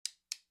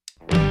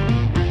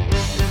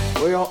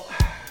Well,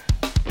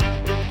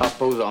 I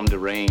suppose I'm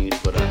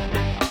deranged, but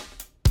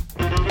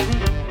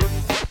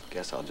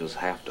guess I'll just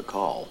have to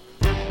call.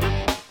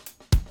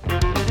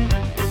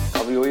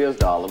 Cover your ears,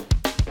 darling.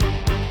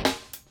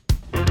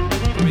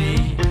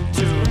 3,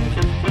 2,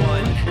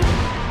 1.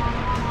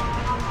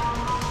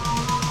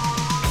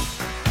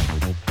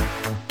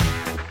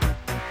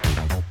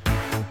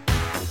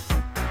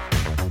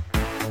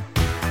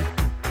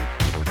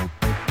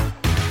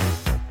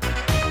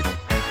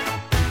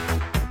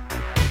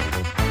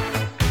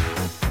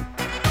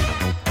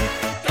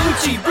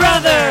 Uchi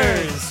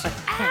Brothers!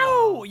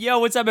 Ow! Yo,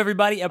 what's up,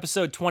 everybody?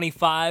 Episode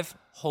 25.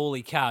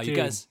 Holy cow, you Dude,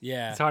 guys,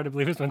 yeah. It's hard to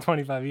believe it's been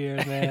 25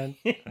 years, man.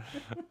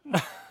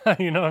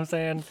 You know what I'm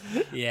saying?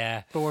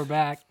 Yeah. But we're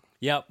back.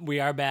 Yep, we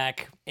are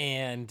back.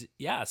 And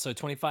yeah, so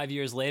 25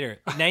 years later,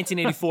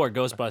 1984,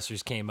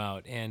 Ghostbusters came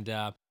out. And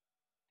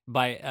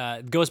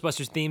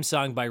Ghostbusters theme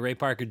song by Ray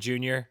Parker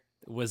Jr.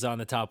 was on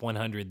the top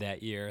 100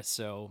 that year.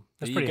 So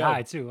That's there you pretty go.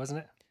 high, too, wasn't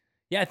it?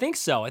 Yeah, I think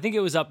so. I think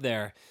it was up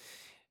there.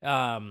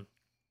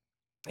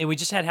 And we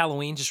just had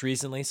Halloween just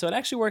recently, so it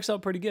actually works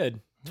out pretty good.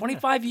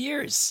 25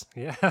 years.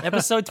 Yeah.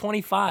 Episode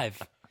 25.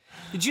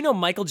 Did you know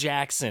Michael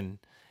Jackson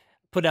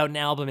put out an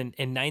album in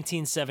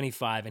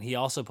 1975, and he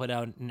also put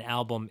out an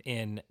album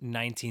in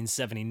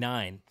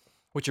 1979,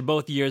 which are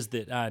both years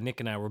that Nick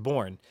and I were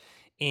born.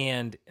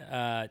 And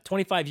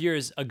 25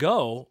 years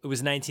ago, it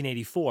was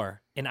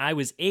 1984, and I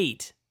was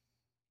 8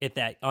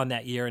 on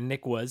that year, and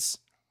Nick was.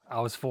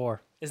 I was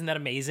 4. Isn't that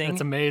amazing?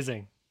 That's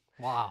amazing.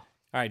 Wow.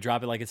 All right,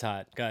 drop it like it's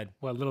hot. Go ahead.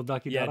 What, little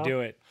ducky Yeah, Duddle? do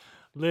it.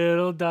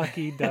 Little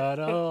ducky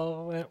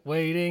Duddle went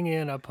waiting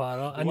in a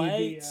puddle. I need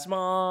White, the,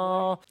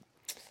 small.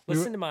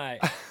 Listen to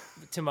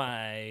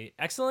my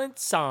excellent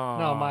song.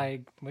 No,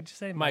 what'd you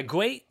say? My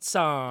great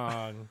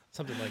song.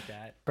 Something like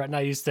that. Brett and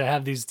I used to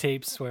have these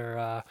tapes where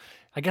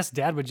I guess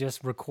Dad would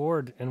just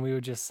record and we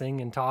would just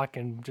sing and talk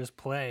and just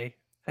play.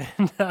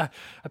 And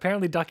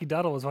apparently Ducky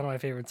Duddle was one of my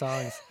favorite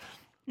songs.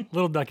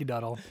 Little Ducky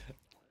Duddle.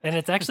 And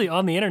it's actually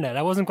on the internet.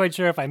 I wasn't quite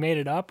sure if I made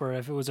it up or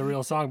if it was a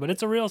real song, but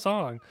it's a real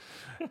song.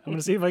 I'm going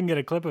to see if I can get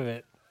a clip of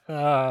it.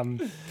 I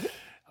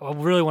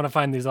really want to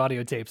find these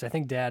audio tapes. I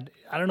think I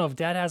don't know if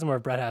Dad has them or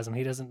if Brett has them.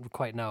 He doesn't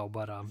quite know.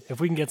 But if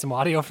we can get some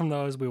audio from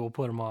those, we will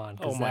put them on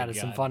because Oh my that is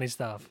some God. funny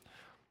stuff.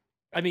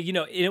 I mean,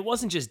 it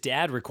wasn't just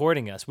Dad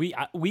recording us. We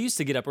used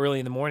to get up early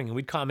in the morning and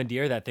we'd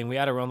commandeer that thing. We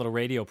had our own little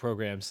radio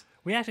programs.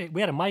 We had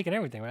a mic and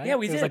everything, right? Yeah,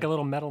 we It was did. like a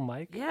little metal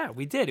mic. Yeah,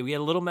 we did. We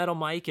had a little metal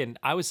mic, and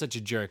I was such a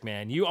jerk,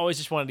 man. You always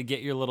just wanted to get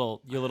your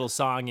little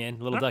song in,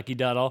 little Ducky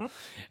Duddle,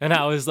 and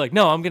I was like,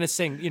 no, I'm gonna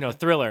sing,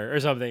 Thriller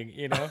or something,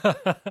 I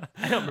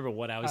don't remember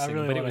what I was I singing,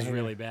 really but it wanna was hear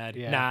really it. bad.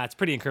 Yeah. Nah, it's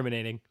pretty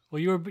incriminating. Well,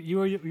 you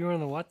were in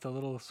the what? The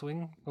little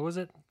swing? What was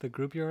it? The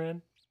group you were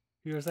in?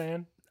 You were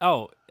saying?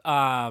 Oh,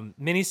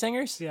 mini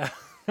singers? Yeah.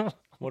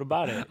 What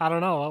about it? I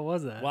don't know. What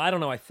was that? Well, I don't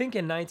know. I think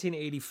in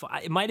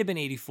 1985, it might have been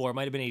 84, it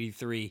might have been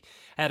 83.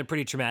 I had a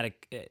pretty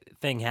traumatic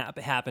thing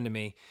happen to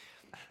me.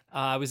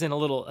 I was in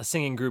a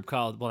singing group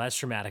called, well, that's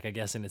traumatic, I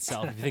guess, in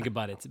itself, if you think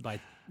about it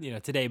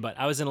today. But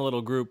I was in a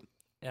little group,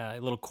 a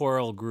little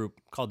choral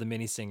group called the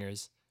Mini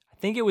Singers. I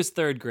think it was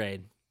 3rd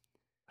grade.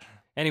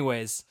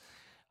 Anyways,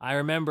 I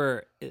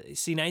remember,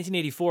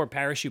 1984,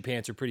 parachute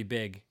pants were pretty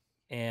big.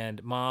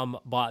 And Mom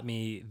bought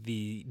me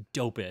the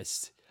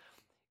dopest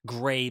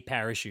gray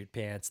parachute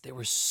pants. They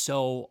were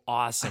so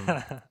awesome.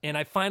 And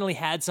I finally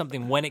had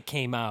something when it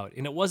came out,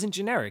 and it wasn't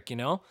generic,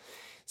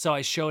 So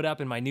I showed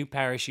up in my new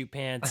parachute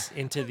pants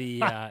into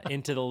the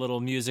little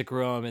music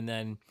room, and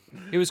then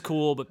it was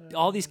cool. But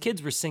all these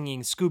kids were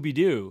singing Scooby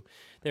Doo.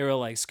 They were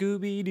like,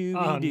 Scooby Doo,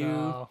 Oh, Doo,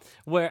 no.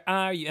 where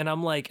are you? And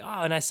I'm like,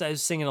 oh, and I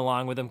was singing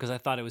along with them because I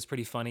thought it was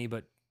pretty funny.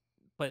 But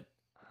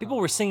people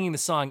were singing the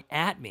song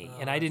at me,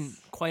 and I didn't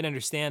quite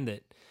understand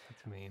it.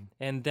 That's mean.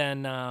 And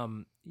then,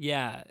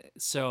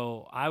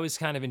 so I was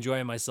kind of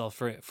enjoying myself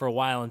for a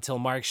while until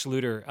Mark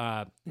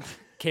Schluter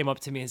came up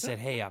to me and said,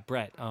 hey,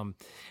 Brett,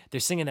 they're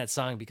singing that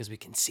song because we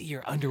can see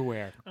your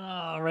underwear.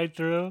 Oh, right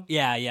through?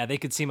 Yeah, they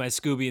could see my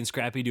Scooby and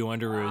Scrappy-Doo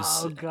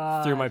underoos Oh,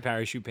 God. through my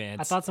parachute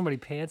pants. I thought somebody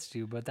pantsed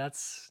you, but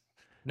that's...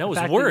 No, it the was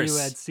fact worse. That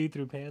you had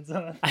see-through pants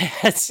on. I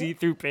had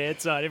see-through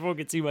pants on. Everyone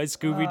could see my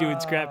Scooby-Doo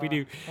and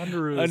Scrappy-Doo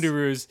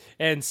underoos.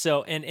 And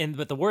so,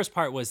 but the worst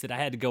part was that I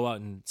had to go out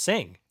and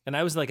sing. And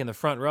I was like in the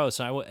front row.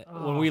 So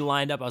when we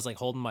lined up, I was like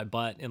holding my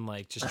butt and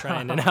like just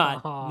trying to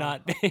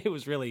not, it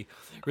was really,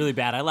 really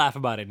bad. I laugh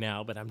about it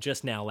now, but I'm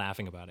just now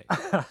laughing about it.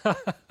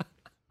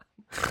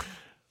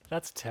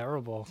 That's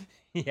terrible.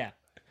 Yeah.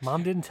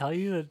 Mom didn't tell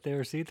you that they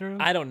were see-through?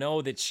 I don't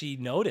know that she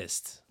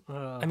noticed.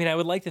 I mean, I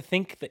would like to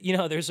think that,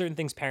 there's certain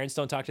things parents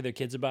don't talk to their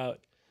kids about.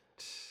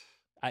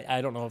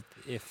 I don't know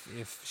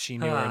if she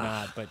knew or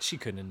not, but she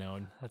couldn't have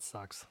known. That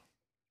sucks.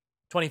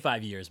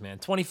 25 years, man.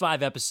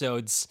 25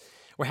 episodes.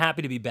 We're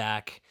happy to be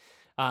back.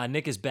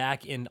 Nick is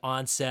back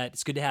on set.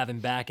 It's good to have him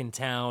back in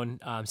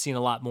town. I'm seeing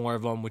a lot more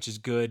of him, which is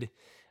good.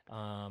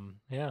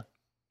 Yeah.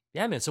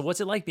 Yeah, man. So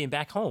what's it like being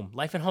back home?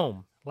 Life at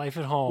home. Life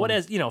at home. What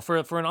is,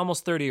 for an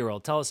almost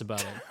 30-year-old, tell us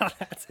about it.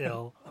 That's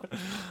ill.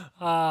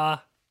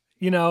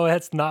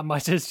 That's not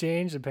much has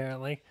changed,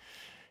 apparently.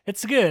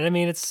 It's good. I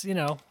mean, it's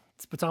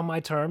on my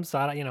terms, so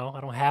I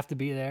don't have to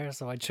be there,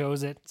 so I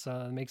chose it. So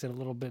it makes it a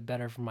little bit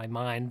better for my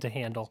mind to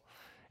handle.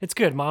 It's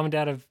good. Mom and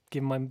Dad have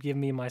given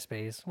me my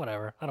space.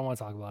 Whatever. I don't want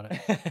to talk about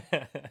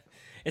it.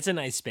 It's a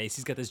nice space.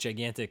 He's got this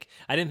gigantic.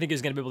 I didn't think he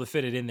was going to be able to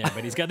fit it in there,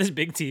 but he's got this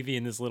big TV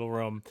in this little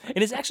room, and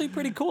it's actually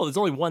pretty cool. There's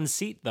only one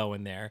seat though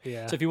in there,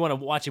 Yeah. so if you want to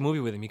watch a movie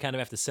with him, you kind of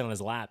have to sit on his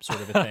lap,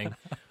 sort of a thing.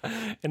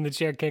 And the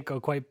chair can't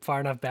go quite far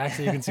enough back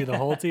so you can see the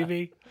whole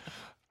TV,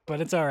 but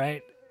it's all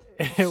right.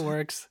 It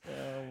works.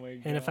 Oh my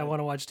god! And if I want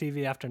to watch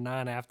TV after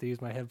 9, I have to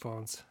use my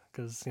headphones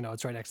because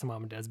it's right next to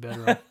Mom and Dad's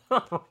bedroom.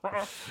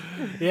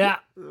 Yeah,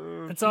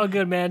 it's all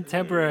good, man.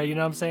 Temporary, you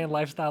know what I'm saying?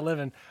 Lifestyle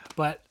living,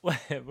 but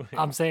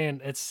I'm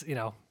saying it's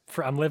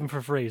I'm living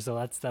for free, so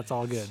that's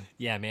all good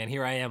Yeah, man.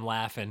 Here I am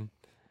laughing,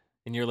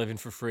 and you're living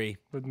for free.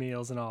 with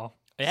meals and all.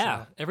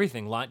 Yeah,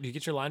 everything. Do you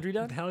get your laundry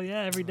done? Hell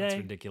yeah, every That's day.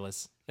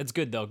 ridiculous. It's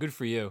good though. Good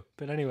for you.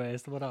 But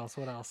anyways, what else?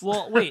 What else?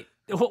 Well, wait.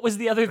 What was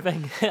the other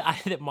thing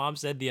that Mom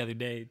said the other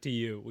day to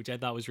you, which I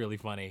thought was really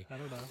funny? I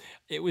don't know.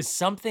 It was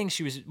something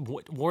she was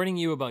warning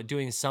you about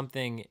doing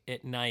something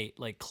at night,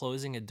 like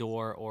closing a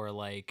door or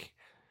like.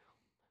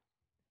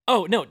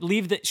 Oh no!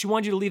 She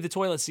wanted you to leave the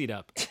toilet seat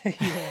up,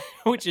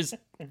 which is.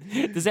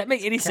 Does that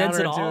make any sense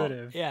at all?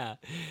 Counterintuitive. Yeah,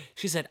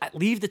 she said,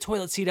 "Leave the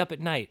toilet seat up at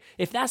night."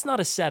 If that's not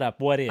a setup,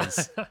 what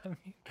is?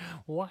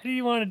 Why do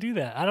you want to do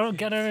that? I don't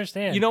get to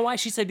understand. You know why?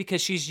 She said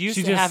because she's used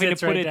she to just having to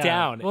sits put right it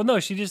down. Well, no,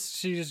 she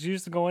just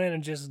used to going in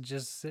and just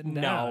sitting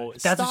down. No,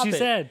 That's what stop she it.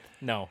 said.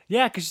 No,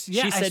 Yeah, because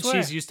she I said swear.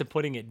 she's used to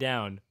putting it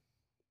down.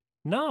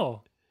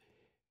 No,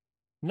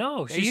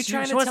 she you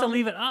trying to wants to tell me-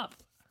 leave it up.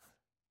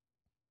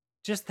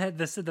 Just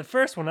the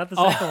first one, not the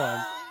second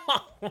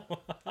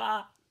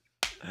one.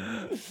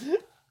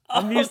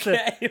 I'm used to.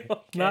 Okay.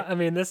 Not, I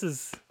mean, this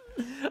is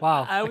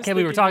wow. I, was can't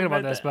believe we're thinking talking you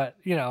about meant this, but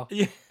Yeah.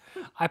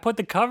 I put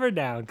the cover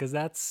down because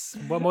that's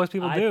what most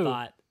people I do.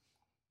 thought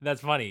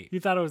that's funny. You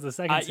thought it was the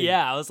second seat.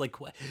 Yeah, I was like,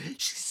 what?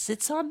 She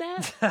sits on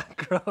that?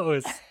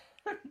 Gross.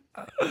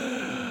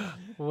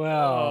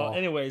 Well,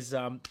 Anyways,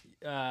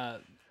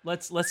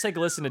 let's take a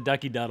listen to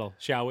Ducky Duddle,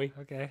 shall we?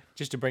 okay,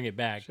 Just to bring it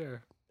back.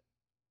 sure.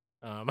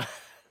 Um,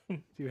 Do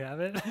you have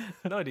it?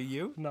 no, do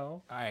you?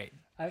 No. All right.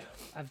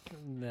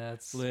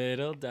 That's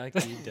Little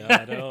Ducky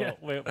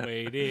Duddle,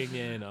 waiting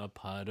in a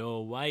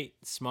puddle, white,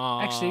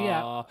 small. Actually,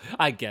 yeah.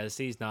 I guess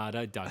he's not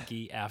a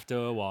ducky after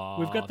all.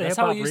 We've got the That's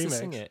how we hip-hop used to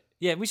sing remix. it.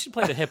 Yeah, we should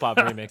play the hip hop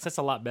remix. That's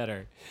a lot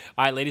better.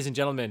 All right, ladies and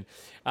gentlemen,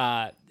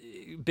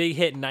 big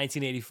hit in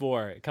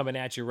 1984, coming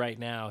at you right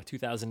now,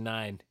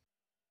 2009.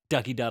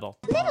 Ducky Duddle.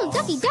 Little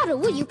ducky duddle,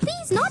 will you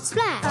please not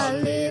splash? A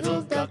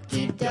little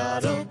ducky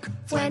duddle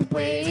went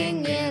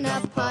wading in a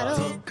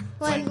puddle,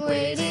 went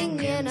wading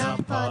in a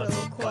puddle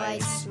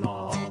quite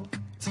small.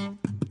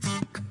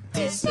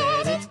 He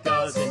said it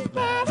doesn't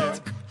matter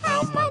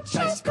how much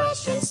I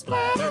splash and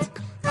splatter,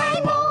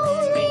 I'm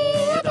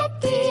only a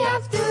ducky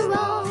after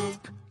all.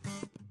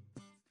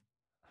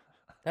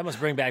 That must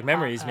bring back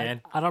memories, man.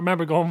 I don't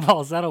remember going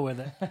falsetto with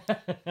it,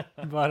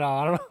 but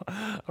I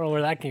don't know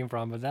where that came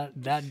from. But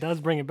that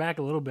does bring it back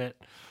a little bit.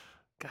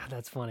 God,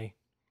 that's funny.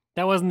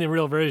 That wasn't the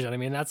real version. I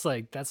mean, that's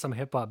some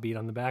hip hop beat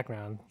on the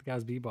background. The guy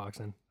was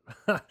beatboxing.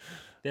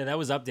 Yeah, that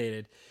was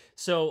updated.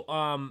 So,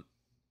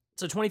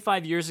 so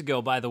 25 years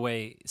ago, by the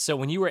way. So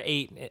when you were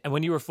 8, and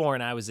when you were 4,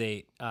 and I was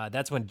 8,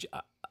 that's when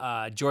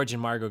George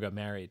and Margot got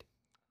married.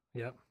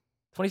 Yep.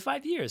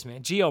 25 years,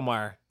 man.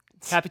 Geomar,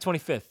 happy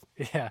 25th.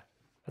 Yeah.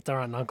 That's our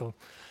aunt and uncle.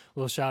 A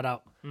little shout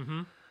out.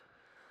 Mm-hmm.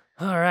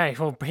 All right.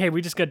 Well, hey,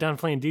 we just got done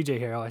playing DJ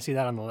Hero. I see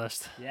that on the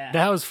list. Yeah.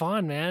 That was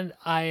fun, man.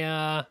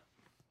 I'm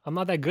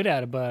not that good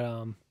at it,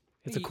 but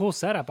it's a cool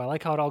setup. I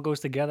like how it all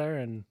goes together,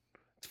 and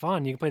it's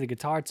fun. You can play the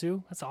guitar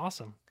too. That's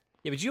awesome.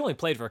 Yeah, but you only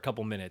played for a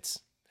couple minutes.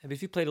 I mean,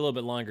 if you played a little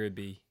bit longer,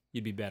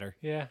 you'd be better.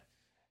 Yeah.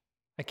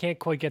 I can't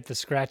quite get the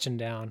scratching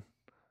down.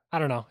 I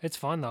don't know. It's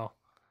fun though.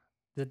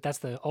 That's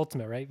the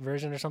ultimate, right?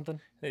 Version or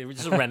something? Hey, we're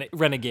just a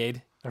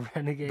renegade. A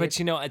renegade.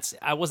 But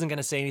I wasn't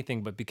gonna say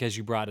anything, but because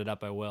you brought it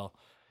up, I will.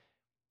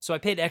 So I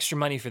paid extra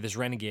money for this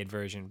Renegade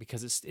version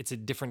because it's a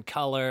different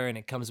color and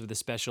it comes with a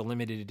special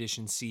limited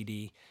edition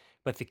CD,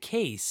 but the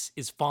case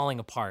is falling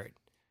apart.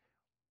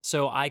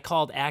 So I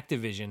called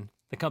Activision,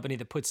 the company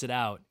that puts it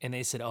out, and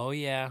they said, "Oh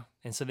yeah,"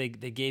 and so they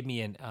gave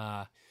me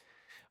a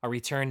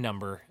return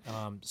number.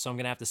 So I'm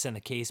gonna have to send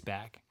the case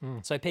back.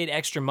 So I paid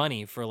extra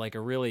money for like a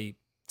really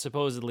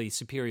supposedly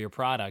superior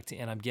product,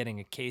 and I'm getting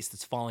a case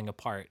that's falling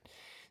apart.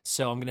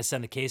 So I'm going to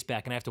send the case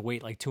back, and I have to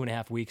wait like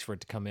 2.5 weeks for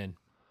it to come in.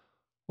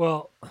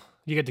 well,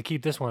 you get to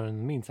keep this one in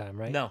the meantime,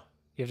 right? No.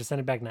 You have to send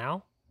it back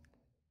now?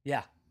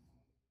 Yeah.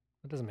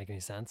 That doesn't make any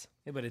sense.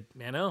 Yeah, but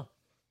I know.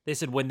 They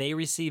said when they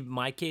receive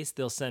my case,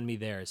 they'll send me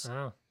theirs.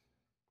 Oh.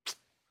 That's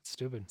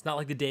stupid. It's not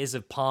like the days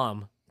of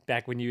Palm,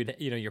 back when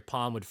your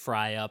Palm would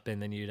fry up, and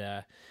then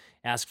you'd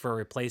ask for a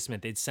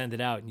replacement. They'd send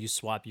it out, and you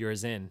swap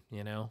yours in,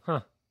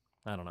 Huh.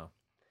 I don't know.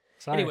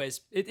 Sorry. Anyways,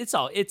 it's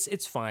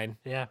fine.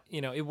 Yeah.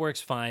 It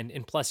works fine,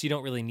 and plus you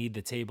don't really need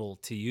the table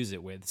to use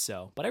it with.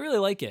 So, but I really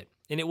like it,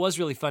 and it was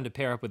really fun to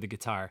pair up with the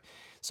guitar.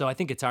 So I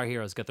think Guitar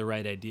Hero's got the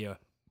right idea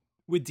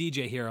with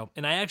DJ Hero,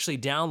 and I actually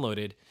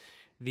downloaded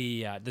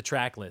the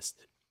track list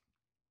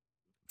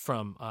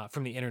from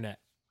the internet.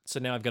 So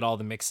now I've got all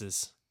the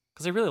mixes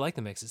because I really like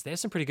the mixes. They have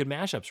some pretty good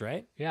mashups,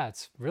 right? Yeah,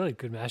 it's really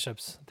good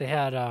mashups. They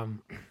had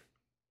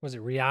was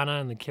it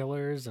Rihanna and the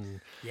Killers,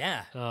 and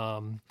Yeah.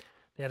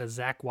 they had a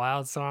Zach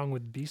Wild song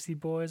with Beastie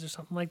Boys or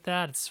something like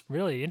that. It's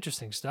really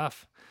interesting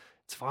stuff.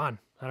 It's fun.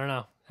 I don't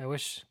know. I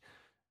wish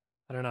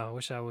I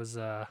was.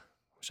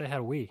 Wish I had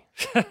a Wii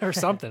or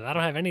something. I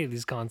don't have any of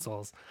these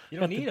consoles. You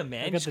don't Got need the- them,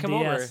 man. I got Just the come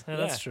DS. over. Yeah,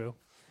 that's true.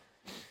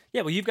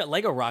 Yeah, well, you've got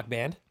Lego Rock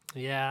Band.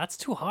 Yeah, that's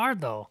too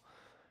hard though.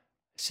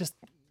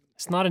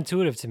 It's not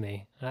intuitive to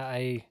me.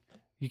 You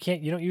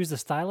don't use the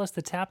stylus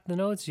to tap the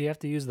notes. You have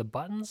to use the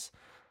buttons.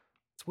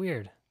 It's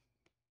weird.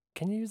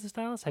 Can you use the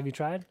stylus? Have you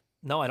tried?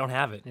 No, I don't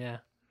have it. Yeah.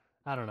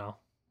 I don't know.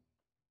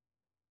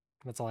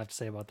 That's all I have to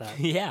say about that.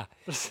 Yeah.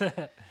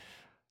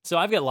 So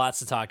I've got lots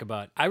to talk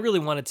about. I really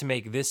wanted to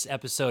make this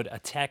episode a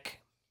tech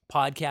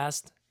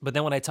podcast, but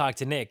then when I talked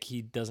to Nick,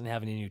 he doesn't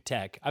have any new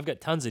tech. I've got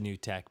tons of new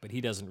tech, but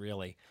he doesn't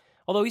really.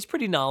 Although he's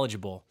pretty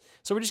knowledgeable.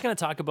 So we're just going to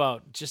talk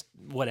about just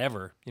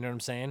whatever. You know what I'm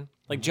saying?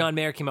 Like John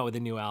Mayer came out with a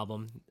new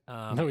album.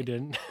 No, we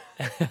didn't.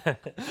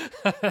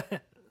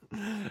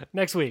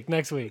 Next week.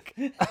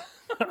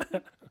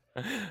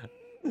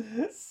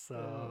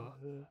 So,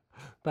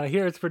 but I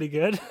hear it's pretty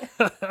good.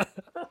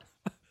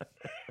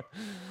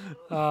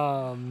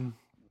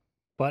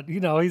 But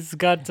he's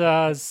got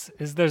there's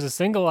a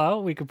single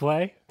out we could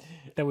play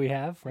that we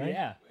have, right?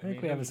 Yeah. I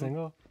think we have a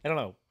single. I don't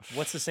know.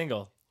 What's the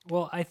single?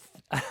 Well,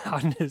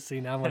 see,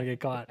 now I'm gonna get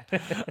caught.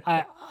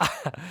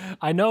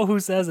 I know Who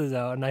Says is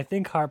out, and I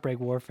think Heartbreak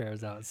Warfare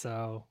is out.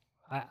 So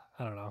I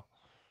don't know.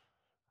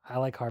 I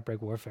like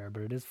Heartbreak Warfare,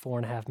 but it is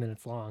 4.5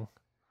 minutes long.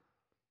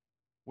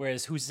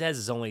 Whereas Who Says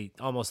is only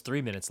almost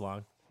 3 minutes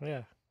long.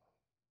 Yeah.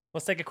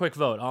 Let's take a quick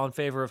vote. All in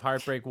favor of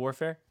Heartbreak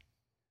Warfare?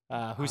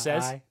 Who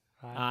says? Aye.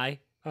 Aye.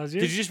 Oh, was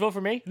Did you just vote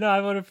for me? No, I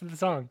voted for the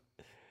song.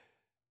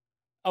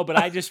 Oh, but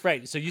I just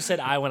right. So you said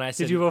I when I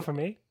said. Did you vote for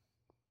me?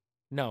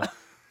 No.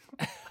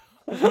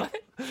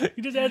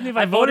 You just asked me if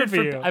I voted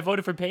for you. I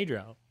voted for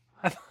Pedro.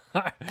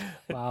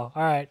 Wow.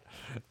 All right.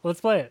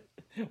 Let's play it.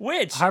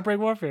 Which? Heartbreak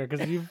Warfare,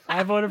 because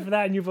I voted for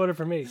that and you voted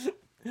for me.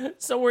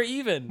 So we're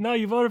even. No,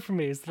 you voted for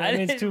me. So that I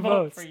means didn't 2 vote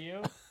votes. for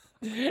you.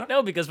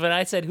 No, because when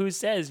I said Who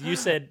Says, you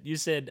said. You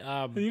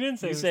didn't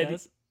say Who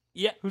Says.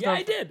 Yeah. Who's Yeah, not-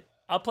 I did.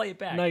 I'll play it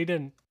back. No, you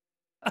didn't.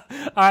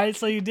 All right,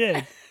 so you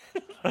did.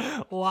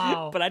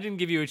 Wow. But I didn't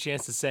give you a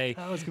chance to say.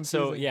 That was So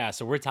confusing. yeah,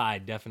 so we're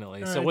tied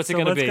definitely. All So right, what's it so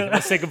gonna let's be? go-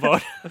 Let's take a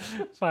vote.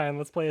 Fine,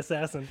 let's play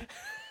Assassin.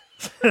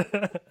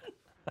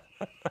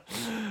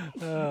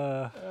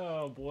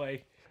 Oh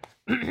boy.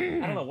 I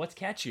don't know what's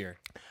catchier.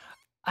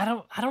 I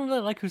don't really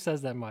like Who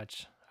Says that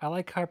much. I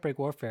like Heartbreak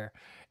Warfare.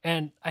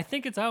 And I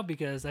think it's out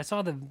because I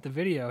saw the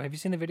video. Have you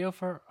seen the video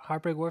for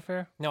Heartbreak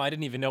Warfare? No, I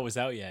didn't even know it was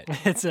out yet.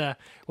 It's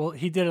well,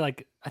 he did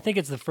like I think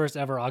it's the first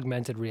ever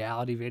augmented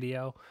reality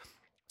video.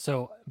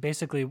 So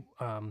basically,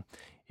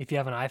 if you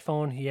have an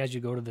iPhone, he has you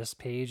go to this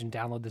page and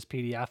download this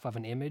PDF of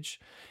an image.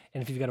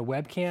 And if you've got a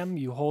webcam,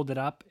 you hold it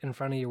up in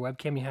front of your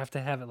webcam. You have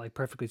to have it like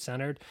perfectly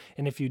centered.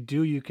 And if you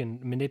do, you can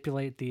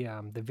manipulate the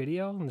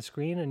video on the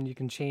screen, and you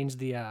can change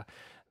the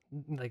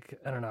like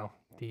I don't know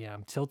the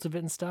tilt of it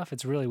and stuff.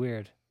 It's really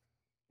weird.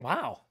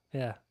 Wow.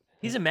 Yeah,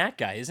 He's a Mac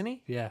guy, isn't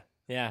he? yeah.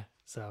 Yeah.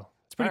 So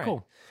it's pretty All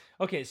cool.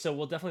 Okay, so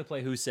we'll definitely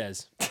play Who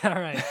Says. All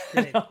right.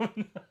 Great.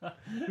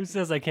 Who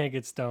says I can't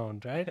get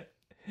stoned? Right.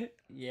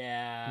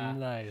 Yeah.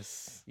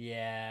 Nice.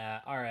 Yeah.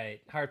 All right.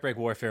 Heartbreak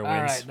Warfare All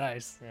wins. right.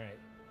 Nice. All right.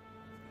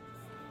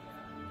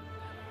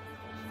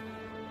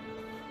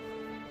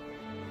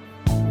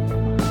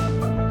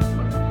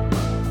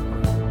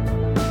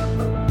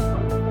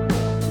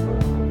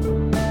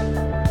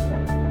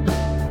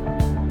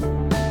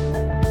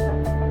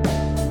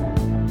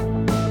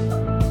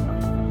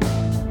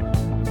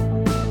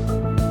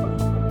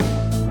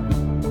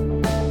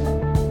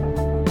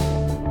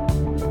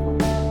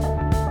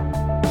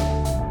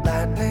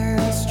 Lightning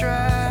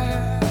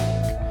strike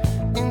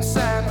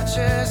inside my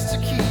chest to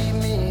keep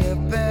me up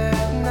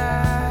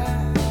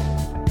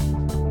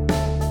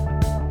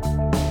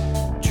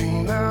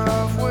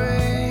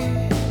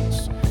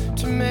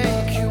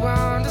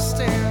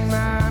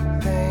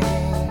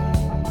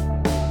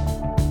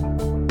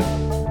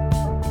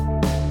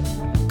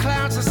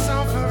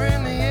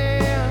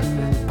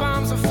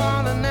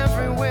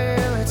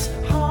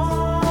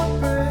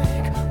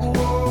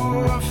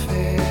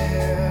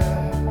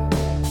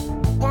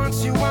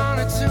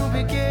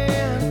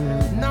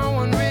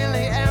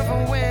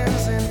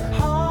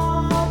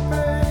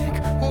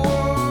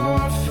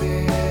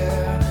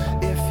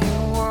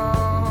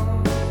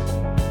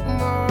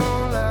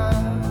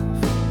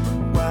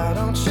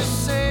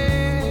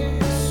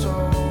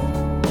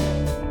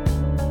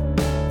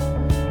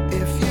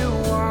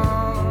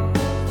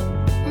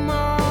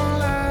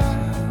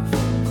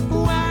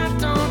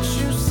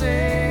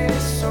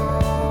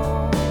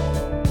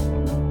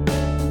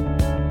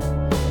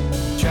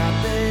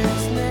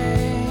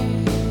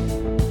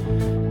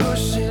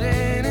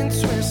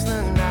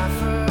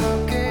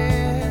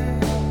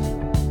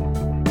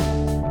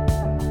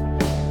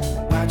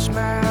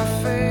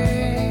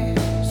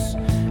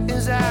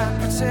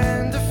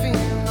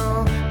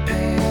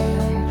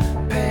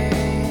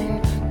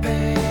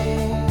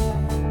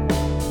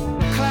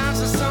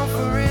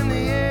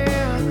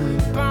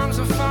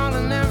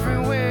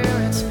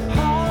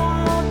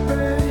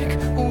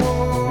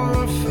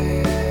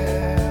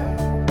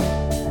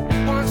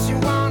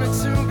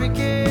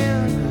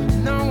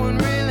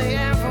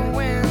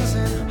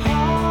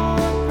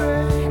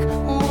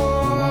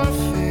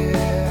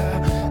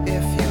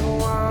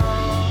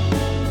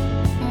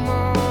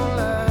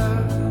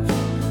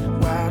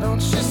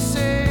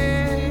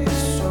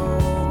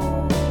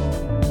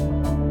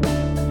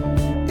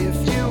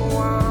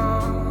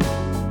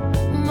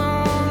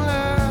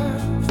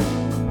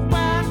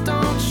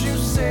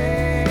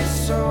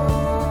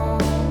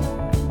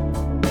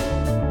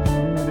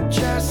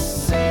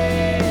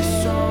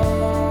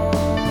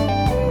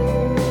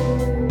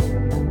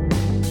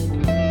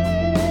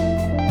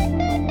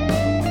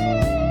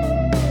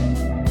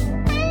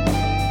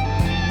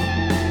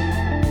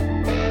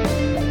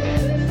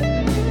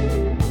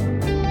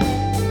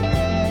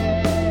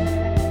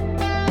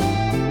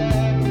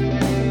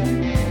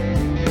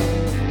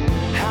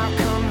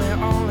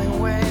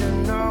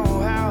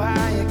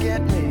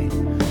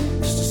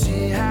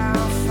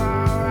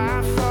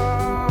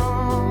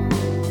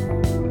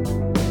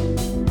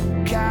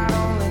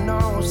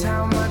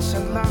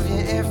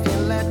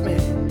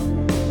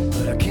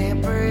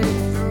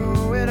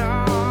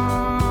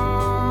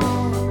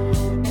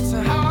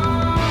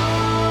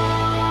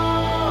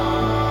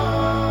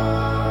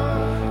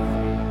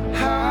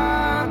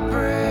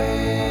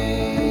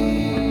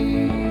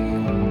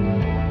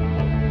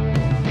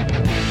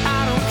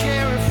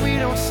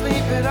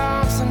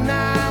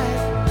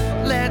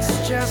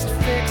just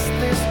fix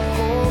this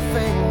whole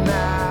thing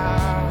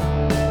now.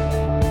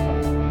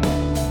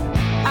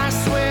 I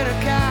swear to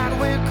God,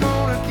 we're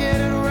gonna get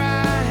it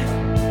right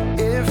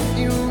if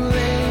you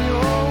lay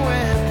your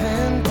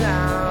weapon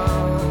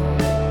down.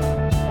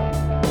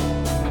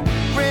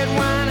 Red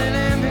wine and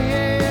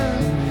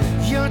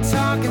NBA, you're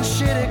talking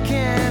shit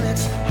again.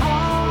 It's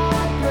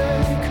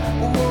heartbreak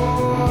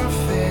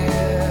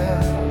warfare.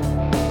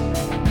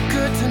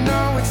 Good to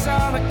know it's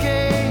all a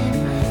game.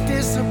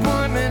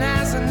 Disappointment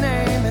has a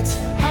name. It's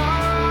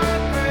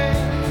heartbreak,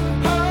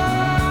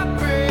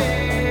 heartbreak.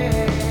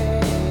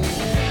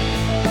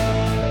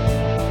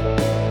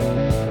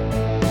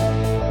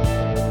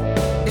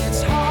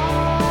 It's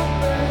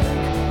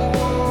heartbreak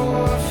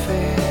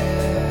warfare.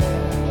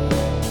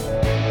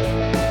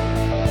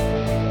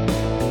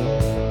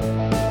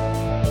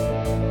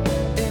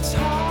 It's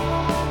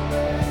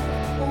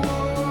heartbreak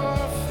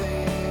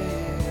warfare.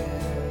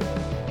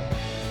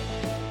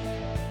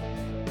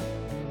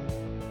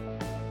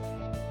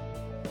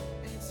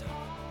 It's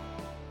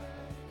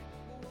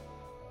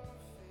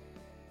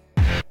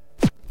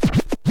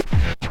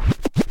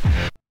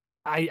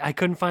I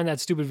couldn't find that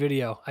stupid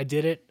video. I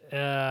did it,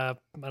 I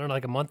don't know,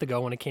 like a month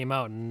ago when it came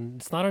out, and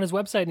it's not on his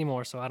website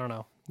anymore, so I don't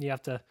know. You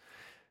have to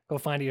go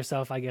find it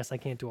yourself. I guess I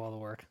can't do all the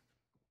work.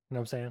 You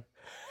know what I'm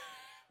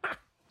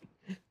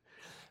saying?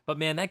 But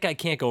man, that guy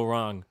can't go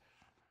wrong.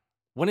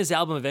 When his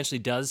album eventually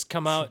does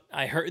come out,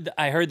 I heard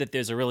that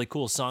there's a really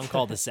cool song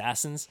called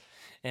Assassins,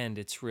 and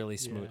it's really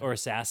smooth. Yeah. Or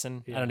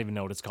Assassin. I Yeah. don't even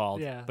know what it's called.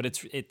 Yeah. But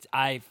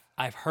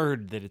I've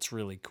heard that it's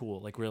really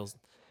cool, like real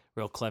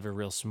clever,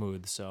 real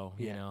smooth. So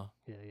you know,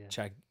 Yeah.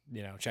 check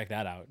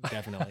that out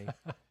definitely.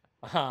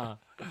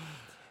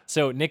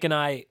 So Nick and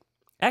I,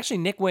 actually,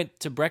 Nick went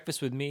to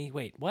breakfast with me.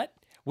 Wait, what?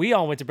 We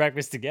all went to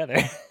breakfast together.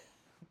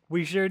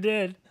 We sure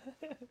did.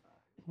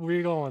 Where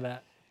you going with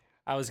that?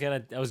 I was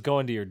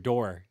going to your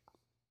door,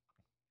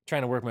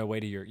 trying to work my way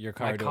to your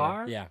car My door.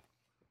 car? Yeah.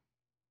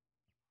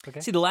 Okay.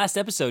 See, the last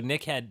episode,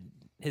 Nick had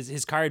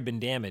his car had been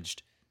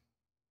damaged,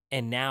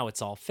 and now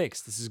it's all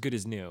fixed. This is good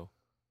as new.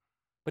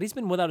 But he's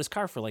been without his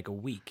car for like a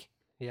week.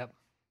 Yep.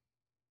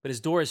 But his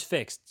door is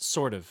fixed,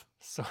 sort of.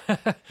 So,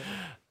 well,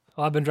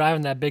 I've been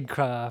driving that big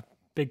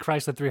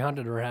Chrysler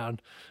 300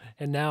 around,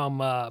 and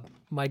now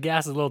my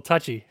gas is a little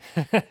touchy.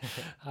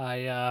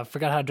 I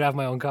forgot how to drive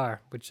my own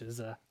car, which is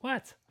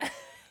what?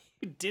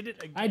 You did it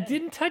again. I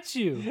didn't touch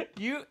you,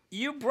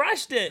 You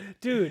brushed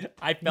it, dude.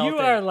 I felt you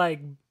it. are like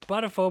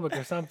butterphobic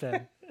or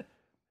something.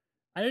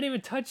 I didn't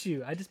even touch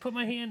you. I just put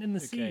my hand in the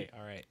Okay, seat.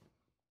 all right.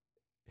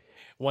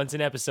 Once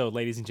an episode,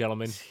 ladies and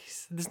gentlemen.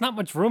 There's not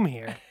much room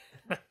here.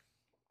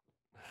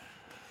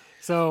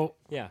 So,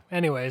 Yeah.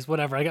 anyways,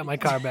 whatever. I got my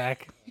car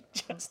back.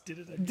 Just did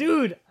it again.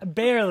 Dude,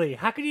 barely.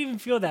 How could you even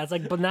feel that? It's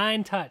like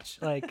benign touch.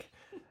 Like,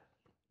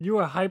 you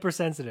are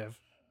hypersensitive.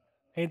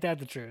 Ain't that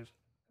the truth?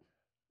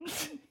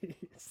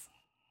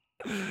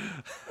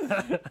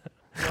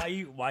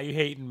 Why you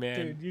hating, man?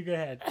 Dude, you go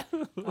ahead.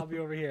 I'll be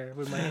over here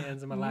with my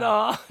hands in my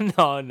lap.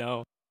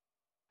 No.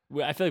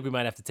 I feel like we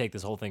might have to take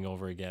this whole thing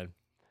over again.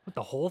 What,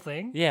 the whole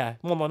thing? Yeah.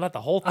 Well, no, not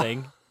the whole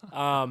thing.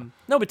 No,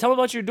 but tell me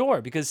about your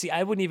door, because see,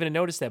 I wouldn't even have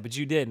noticed that, but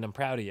you did, and I'm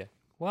proud of you.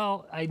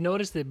 Well, I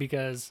noticed it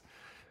because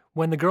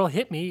when the girl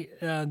hit me,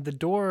 the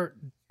door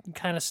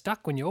kind of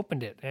stuck when you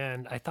opened it,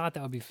 and I thought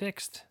that would be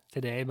fixed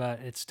today, but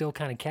it's still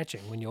kind of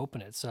catching when you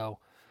open it. So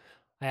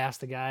I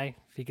asked the guy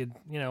if he could,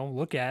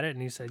 look at it,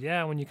 and he said,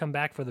 yeah, when you come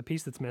back for the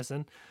piece that's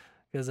missing,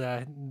 because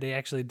they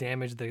actually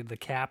damaged the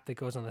cap that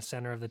goes on the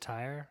center of the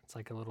tire. It's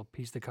like a little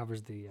piece that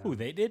covers the... Who,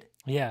 they did?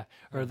 Yeah,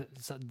 or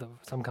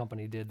some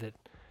company did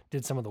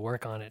some of the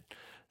work on it.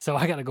 So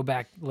I got to go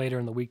back later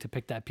in the week to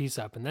pick that piece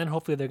up, and then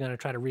hopefully they're going to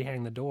try to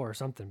rehang the door or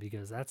something,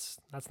 because that's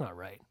not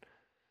right.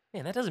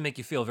 Man, that doesn't make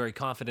you feel very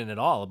confident at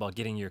all about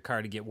getting your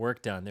car to get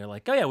work done. They're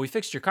like, oh yeah, we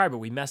fixed your car, but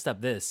we messed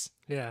up this.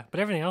 Yeah, but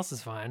everything else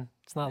is fine.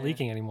 It's not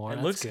leaking anymore. It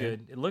That's looks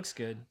good. It looks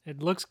good.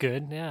 It looks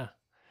good. Yeah.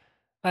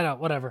 I know.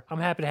 Whatever. I'm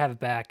happy to have it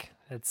back.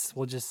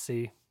 We'll just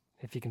see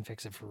if you can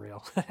fix it for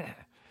real.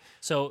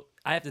 So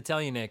I have to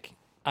tell you, Nick,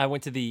 I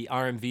went to the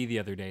RMV the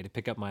other day to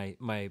pick up my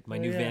new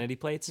yeah. vanity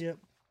plates. Yep.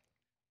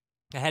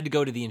 I had to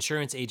go to the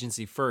insurance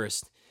agency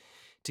first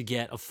to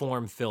get a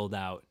form filled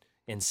out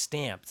and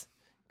stamped.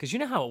 Because you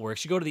know how it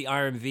works. You go to the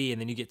RMV and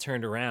then you get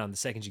turned around the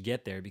second you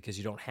get there because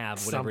you don't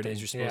have whatever it is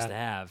you're supposed to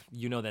have.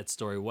 You know that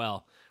story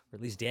well, or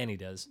at least Danny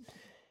does.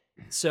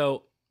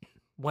 So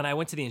when I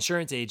went to the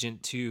insurance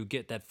agent to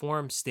get that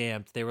form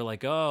stamped, they were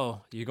like,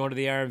 oh, you're going to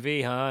the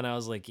RMV, huh? And I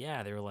was like,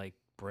 yeah. They were like,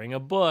 bring a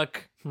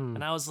book.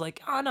 And I was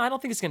like, oh, no, I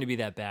don't think it's going to be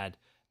that bad.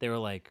 They were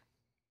like,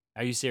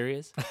 are you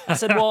serious? I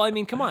said, well, I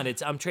mean, come on.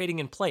 I'm trading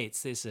in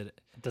plates. They said,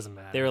 It doesn't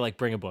matter. they were like,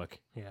 bring a book.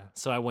 Yeah.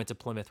 So I went to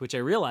Plymouth, which I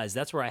realized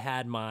that's where I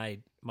had my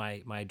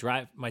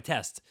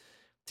test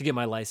to get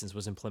my license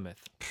was in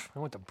Plymouth. I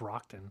went to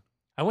Brockton.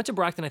 I went to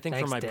Brockton, I think,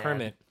 Thanks, for my Dad.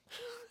 permit.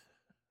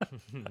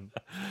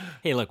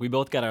 Hey, look, we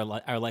both got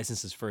our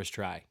licenses first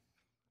try.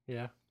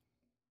 Yeah.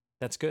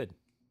 That's good.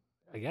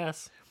 I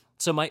guess.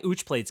 So my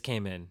Ooch plates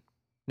came in.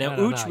 Now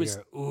No, Ooch was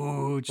your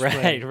Ooch. right,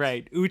 plate.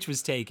 right. Ooch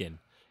was taken.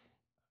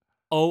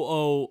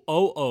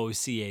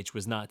 OOOOCH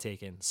was not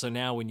taken. So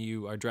now when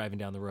you are driving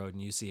down the road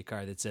and you see a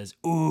car that says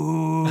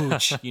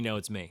ooch, you know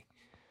it's me.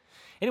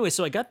 Anyway,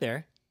 so I got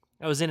there.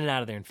 I was in and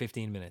out of there in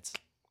 15 minutes.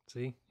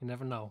 See, you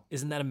never know.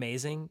 Isn't that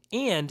amazing?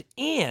 And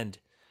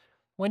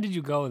When did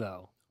you go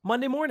though?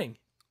 Monday morning.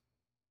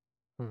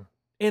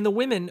 And the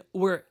women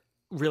were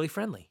really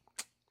friendly.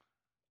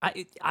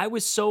 I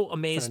was so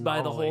amazed by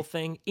the anomaly. whole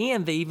thing.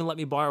 And they even let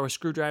me borrow a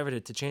screwdriver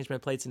to change my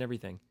plates and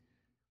everything.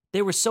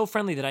 They were so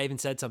friendly that I even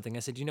said something. I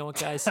said, you know what,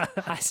 guys?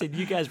 I said,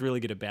 you guys really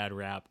get a bad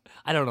rap.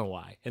 I don't know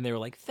why. And they were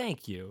like,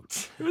 thank you.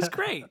 It was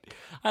great.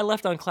 I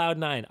left on cloud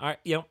 9,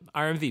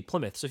 RMV,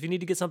 Plymouth. So if you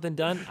need to get something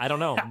done, I don't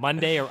know,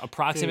 Monday or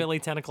approximately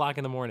 10 o'clock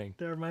in the morning.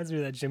 That reminds me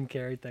of that Jim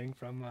Carrey thing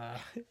from,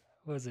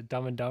 what was it,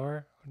 Dumb and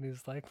Dumber? When he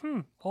was like,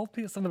 old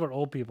people, something about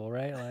old people,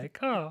 right? Like,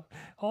 oh,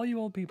 all you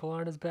old people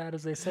aren't as bad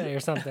as they say or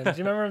something. Do you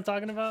remember what I'm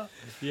talking about?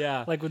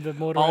 Yeah. Like with the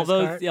motorized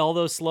cart? All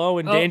those slow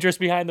and dangerous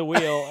behind the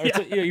wheel. Or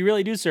you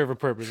really do serve a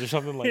purpose or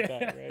something like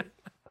that, right?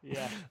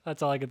 Yeah.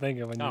 That's all I could think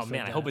of when you Oh, said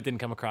man, I that. hope it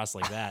didn't come across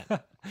like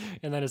that.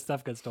 And then his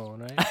stuff got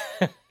stolen, right?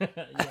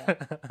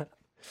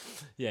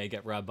 Yeah, he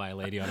got robbed by a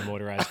lady on a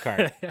motorized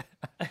cart.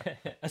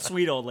 A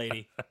sweet old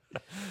lady.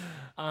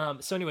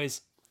 So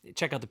anyways,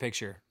 check out the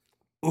picture.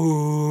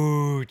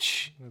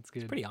 Ooch. That's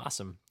good. Pretty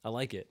awesome. I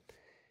like it.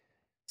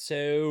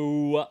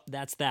 So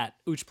that's that.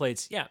 Ooch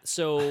plates. Yeah.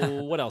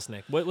 So what else,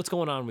 Nick? What's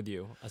going on with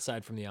you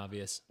aside from the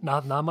obvious?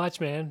 Not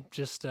much, man.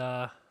 Just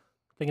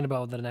thinking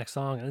about the next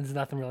song. And there's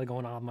nothing really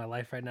going on in my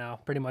life right now.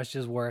 Pretty much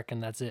just work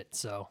and that's it.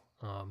 So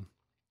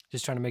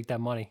just trying to make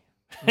that money.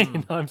 You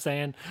know what I'm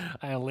saying?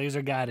 I am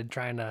laser guided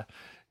trying to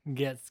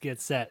get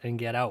set and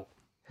get out.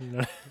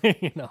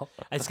 You know,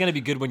 It's going to be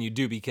good when you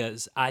do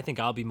because I think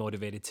I'll be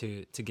motivated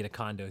to get a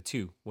condo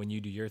too when you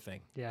do your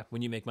thing. Yeah.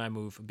 When you make my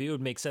move. It would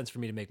make sense for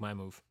me to make my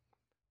move.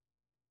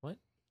 What?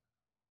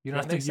 You Does don't that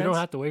have to. make You don't sense?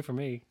 have to wait for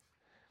me.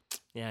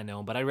 Yeah, I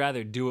know, but I'd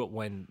rather do it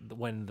when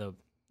the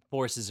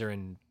forces are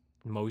in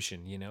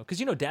motion, you know? Because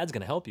you know Dad's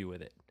going to help you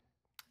with it.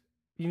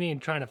 You mean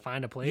trying to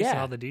find a place and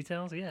Yeah. all the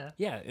details? Yeah.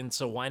 Yeah, and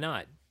so why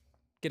not?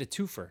 Get a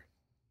twofer.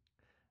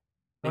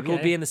 Maybe Okay.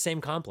 we'll be in the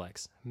same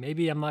complex.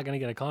 Maybe I'm not gonna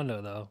get a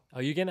condo though. Oh,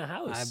 you getting a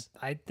house?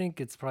 I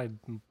think it's probably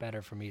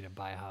better for me to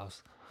buy a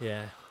house.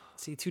 Yeah.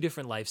 See, two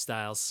different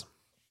lifestyles.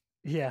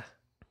 Yeah.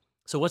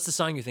 So what's the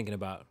song you're thinking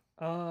about?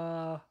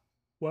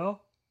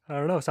 Well, I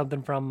don't know.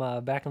 Something from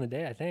back in the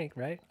day, I think,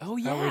 right? Oh, How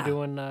yeah. we're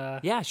doing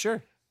Yeah,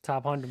 sure.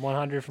 top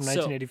 100 from So,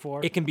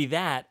 1984. It can be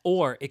that,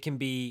 or it can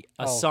be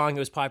a Oh. song that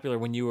was popular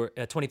when you were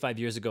 25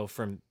 years ago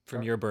from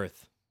your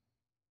birth.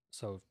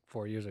 So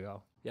 4 years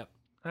ago. Yep.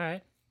 All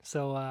right.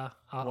 So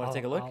Wanna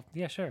take a look?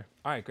 yeah, sure.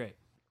 All right, great.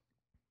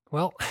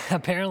 Well,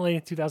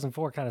 apparently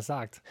 2004 kind of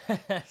sucked.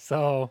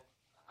 So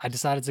I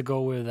decided to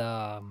go with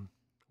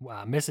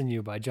 "Missing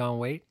You" by John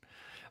Waite,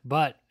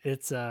 but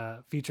it's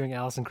featuring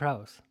Alison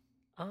Krauss.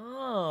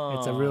 Oh.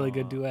 It's a really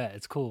good duet.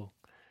 It's cool.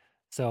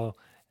 So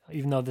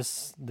even though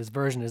this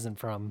version isn't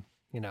from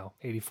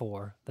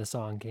 84, the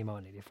song came out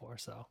in 84.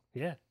 So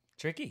yeah,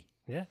 Tricky.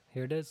 here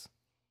it is.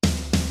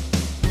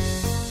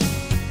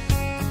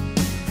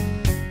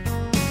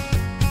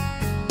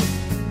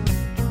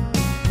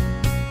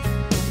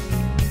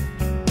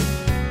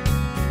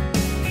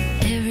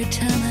 Every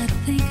time I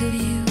think of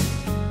you,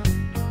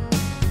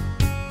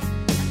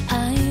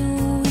 I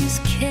always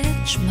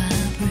catch my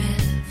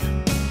breath.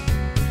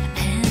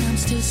 And I'm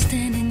still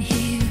standing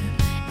here,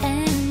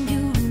 and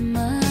you're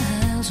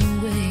miles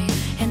away.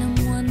 And I'm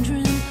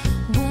wondering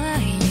why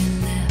you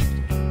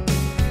left.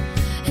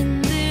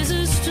 And there's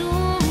a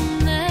storm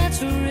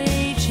that's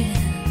raging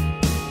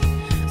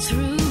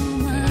through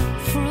my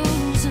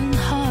frozen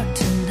heart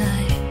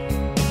tonight.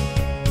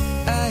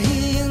 I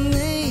hear your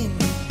name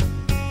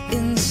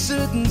in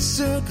certain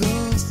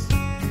circles,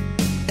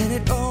 and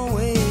it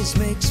always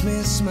makes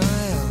me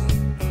smile.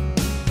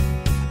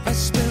 I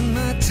spend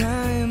my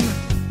time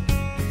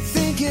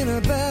thinking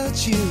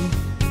about you,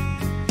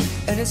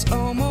 and it's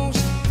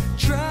almost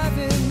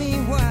driving me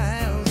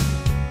wild.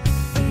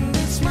 And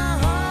it's my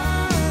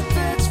heart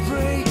that's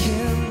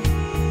breaking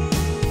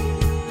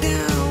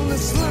down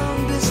this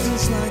long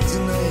distance like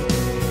tonight.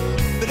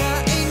 But I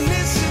ain't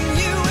missing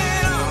you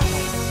at all.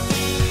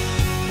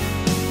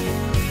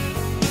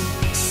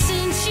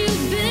 Since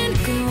you've been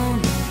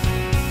gone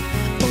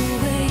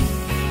away,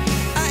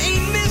 I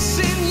ain't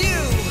missing you.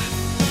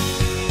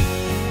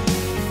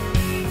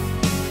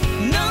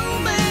 No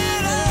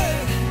matter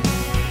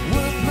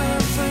what my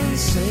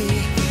friends say.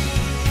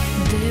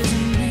 there's a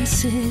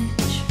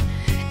message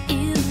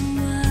in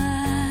the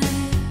wire,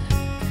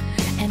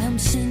 and I'm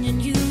sending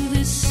you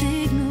this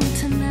signal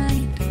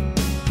tonight.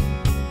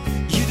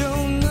 You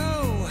don't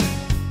know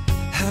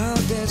how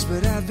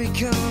desperate I've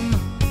become,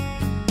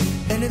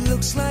 and it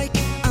looks like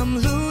I'm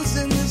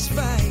losing this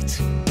fight.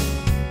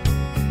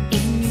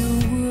 In your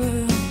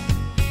world,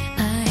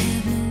 I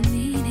have no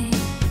meaning.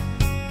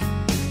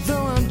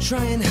 Though I'm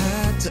trying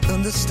hard to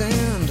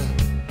understand.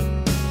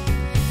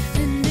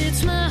 And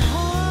it's my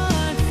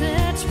heart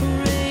that's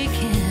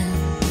breaking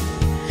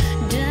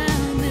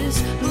down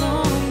this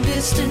long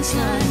distance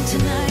line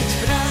tonight.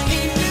 But I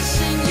ain't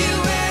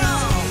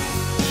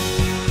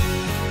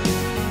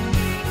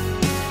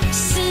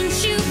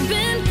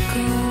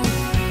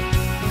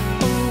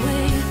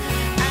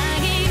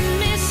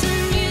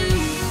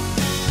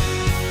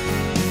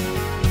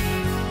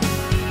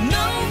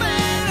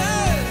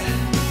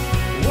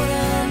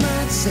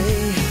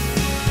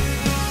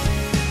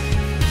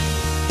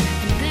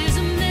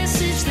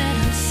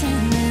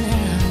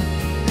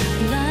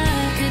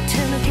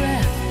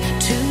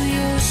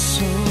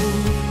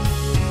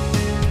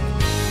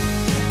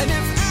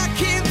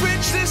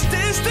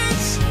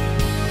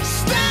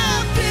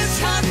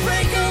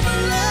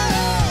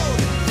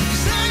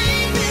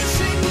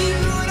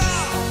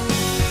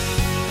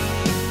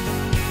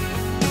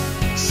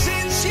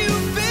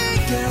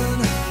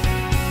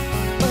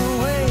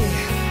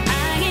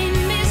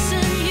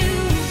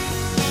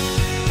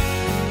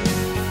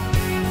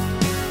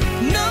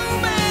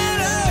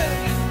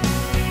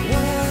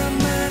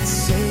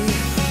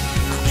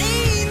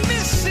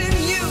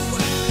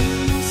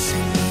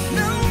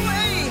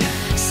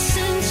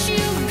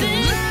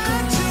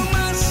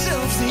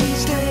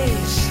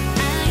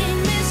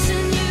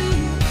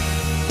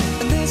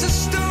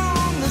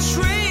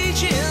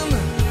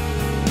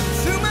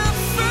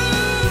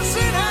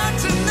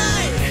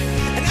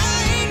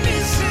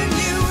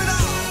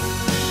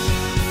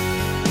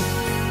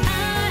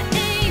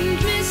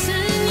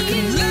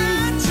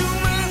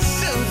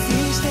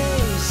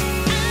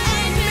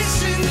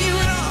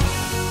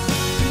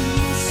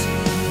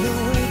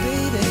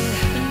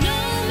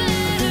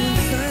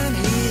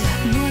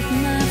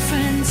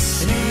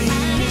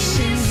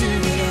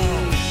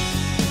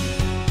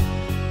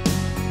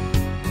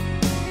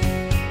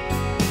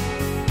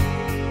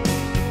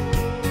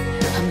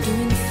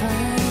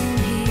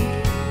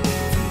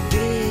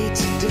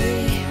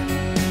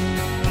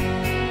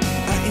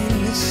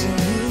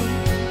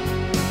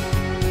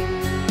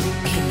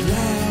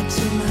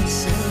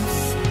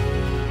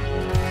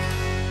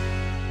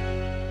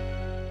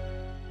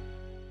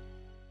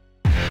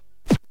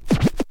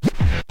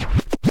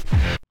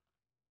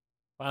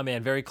Wow,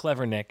 man, very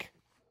clever, Nick.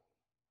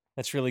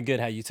 That's really good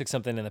how you took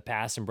something in the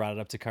past and brought it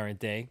up to current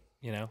day.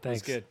 You know,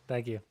 Thanks. That's good.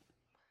 Thank you.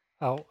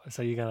 Oh,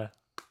 so you gotta.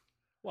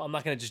 Well, I'm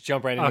not going to just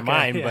jump right into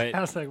mine, yeah. but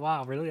I was like,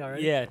 wow, really? All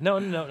right. yeah, no.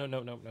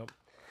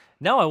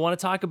 No, I want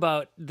to talk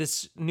about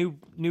this new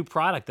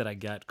product that I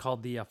got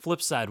called the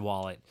Flipside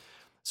wallet.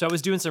 So I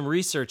was doing some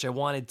research. I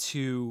wanted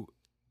to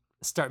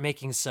start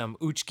making some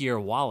Ooch Gear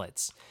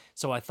wallets.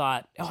 So I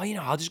thought,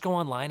 I'll just go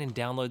online and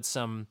download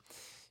some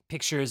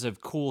pictures of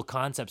cool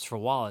concepts for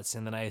wallets.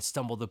 And then I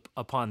stumbled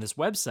upon this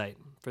website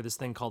for this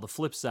thing called the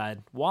Flipside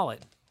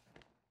wallet.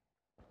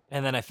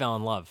 And then I fell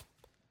in love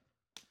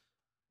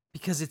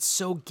because it's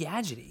so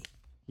gadgety,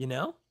 you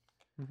know?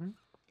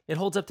 It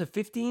holds up to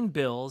 15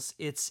 bills.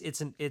 It's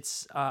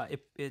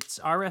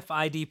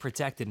RFID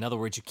protected. In other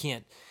words,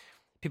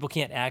 people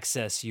can't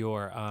access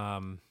your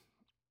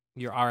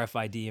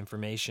RFID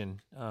information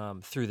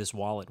through this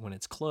wallet when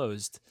it's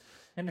closed.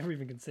 I never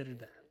even considered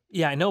that.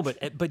 Yeah, I know, but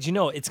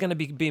it's going to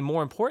be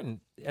more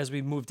important as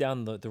we move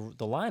down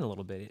the line a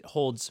little bit. It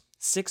holds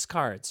 6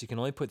 cards. You can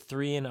only put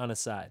 3 in on a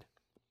side.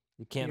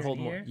 You can't Here hold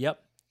and more. here?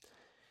 Yep.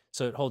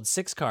 So it holds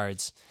 6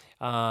 cards,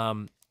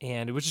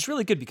 and which is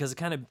really good because it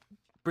kind of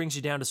brings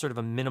you down to sort of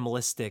a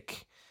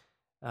minimalistic.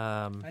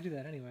 I do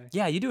that anyway.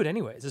 Yeah, you do it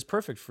anyways. It's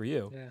perfect for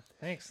you. Yeah.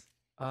 Thanks.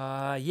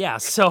 Yeah.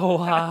 So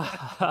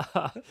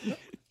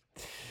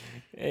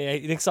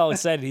Nick's all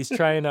excited. He's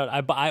trying out.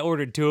 I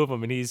ordered 2 of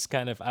them, and he's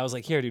kind of. I was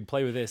like, "Here, dude,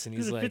 play with this," and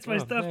he's It like, fits my "Oh,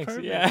 stuff thanks."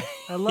 perfect. Yeah.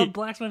 I love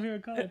black's my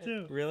favorite color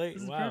too. Really?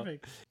 This is Wow.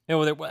 perfect. Yeah,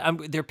 well,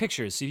 they're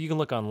pictures, so you can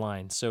look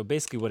online. So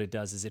basically, what it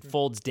does is it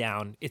folds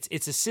down.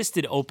 It's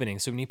assisted opening.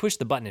 So when you push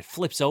the button, it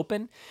flips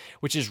open,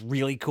 which is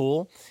really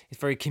cool.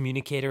 It's very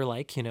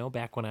communicator-like.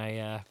 Back when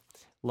I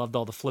loved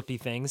all the flippy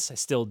things, I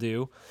still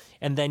do.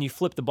 And then you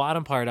flip the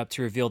bottom part up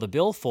to reveal the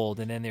billfold,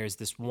 and then there's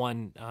this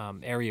one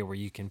area where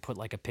you can put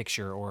like a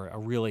picture or a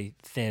really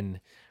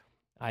thin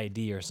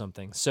ID or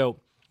something. So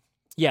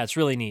yeah, it's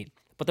really neat.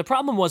 But the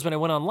problem was when I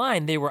went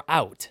online, they were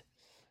out.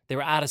 They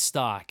were out of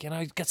stock, and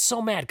I got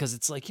so mad because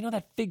it's like,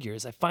 that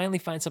figures. I finally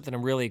find something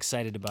I'm really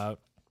excited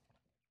about,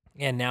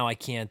 and now I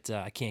can't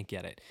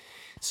get it.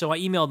 So I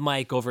emailed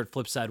Mike over at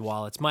Flipside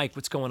Wallets. Mike,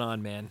 what's going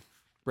on, man?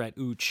 Brett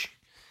Ooch.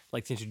 I'd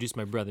like to introduce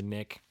my brother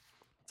Nick.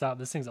 What's up?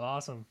 This thing's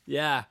awesome.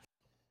 Yeah.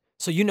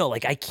 So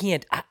I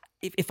can't.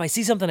 If I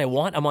see something I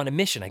want, I'm on a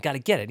mission. I got to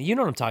get it. You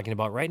know what I'm talking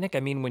about, right, Nick? I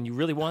mean, when you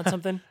really want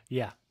something.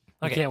 Yeah.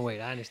 Okay. I can't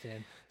wait. I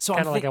understand. So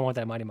Kind I'm of like think- I want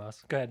that Mighty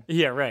Mouse. Go ahead.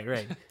 Yeah,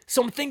 right.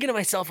 So I'm thinking to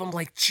myself, I'm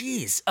like,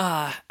 geez,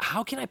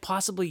 how can I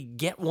possibly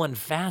get one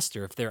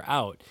faster if they're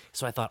out?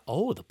 So I thought,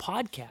 the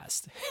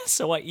podcast.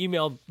 So I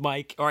emailed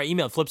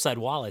Flipside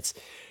Wallets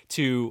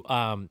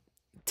to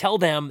tell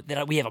them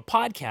that we have a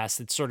podcast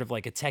that's sort of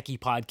like a techie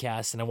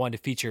podcast, and I wanted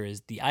to feature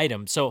as the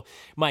item. So,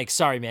 Mike,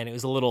 sorry, man, it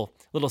was a little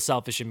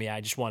selfish of me.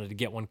 I just wanted to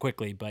get one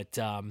quickly, but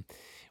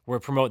we're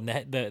promoting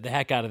the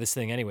heck out of this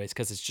thing anyways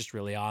because it's just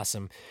really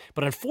awesome.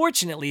 But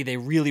unfortunately, they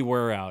really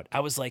were out. I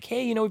was like,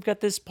 hey, we've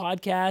got this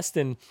podcast,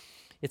 and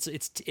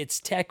it's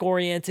tech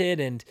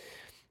oriented,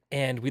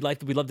 and we'd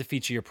love to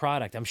feature your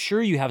product. I'm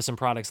sure you have some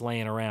products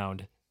laying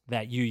around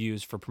that you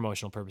use for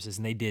promotional purposes,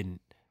 and they didn't.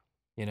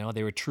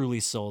 They were truly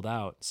sold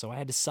out. So I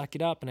had to suck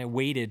it up, and I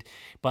waited.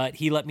 But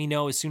he let me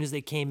know as soon as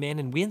they came in,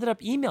 and we ended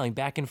up emailing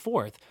back and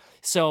forth.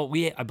 So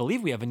I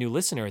believe we have a new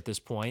listener at this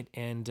point,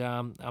 and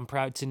I'm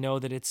proud to know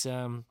that it's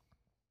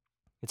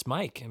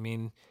Mike. I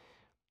mean,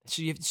 it's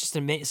just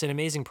it's an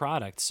amazing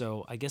product.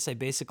 So I guess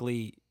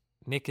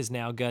Nick has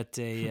now got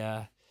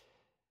a.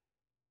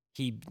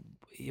 He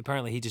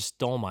just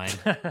stole mine.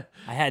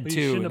 I had But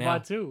 2. You shouldn't have now.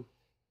 bought 2.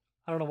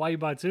 I don't know why you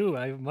bought 2.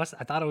 I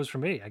thought it was for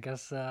me. I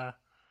guess.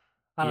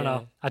 I don't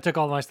know. I took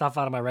all my stuff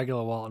out of my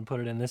regular wallet and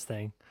put it in this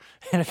thing,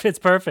 and it fits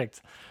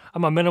perfect.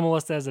 I'm a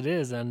minimalist as it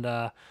is, and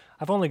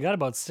I've only got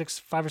about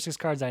 5 or 6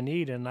 cards I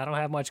need, and I don't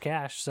have much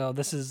cash. So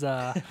this is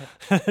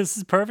this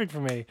is perfect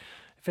for me.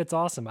 It fits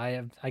awesome.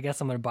 I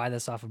guess I'm gonna buy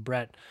this off of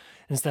Brett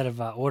instead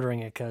of ordering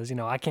it because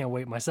I can't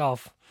wait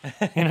myself.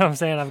 You know what I'm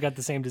saying? I've got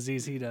the same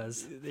disease he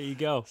does. There you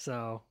go.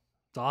 So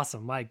it's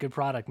awesome, Mike. Good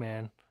product,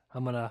 man.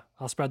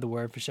 I'll spread the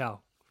word for sure.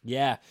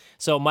 Yeah.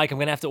 So, Mike, I'm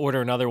gonna have to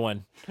order another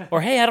one.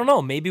 Or hey, I don't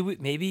know. Maybe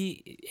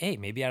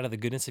out of the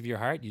goodness of your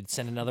heart, you'd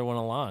send another one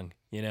along.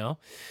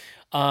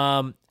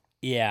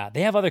 Yeah.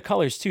 They have other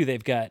colors too.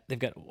 They've got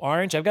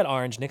orange. I've got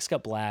orange. Nick's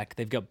got black.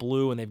 They've got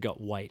blue, and they've got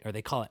white, or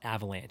they call it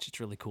avalanche. It's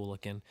really cool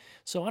looking.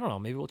 So I don't know.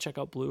 Maybe we'll check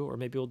out blue, or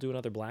maybe we'll do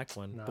another black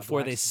one before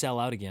they black's- sell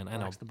out again. I know.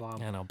 black's the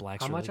bomb. I know.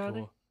 Black's How really much are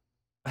cool.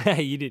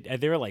 You did.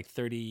 They were like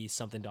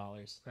 $30-something. All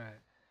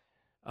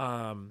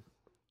right.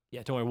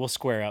 Yeah. Don't worry. We'll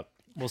square up.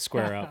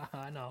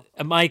 I know.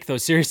 Mike, though,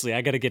 seriously,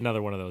 I got to get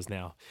another one of those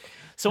now.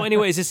 So,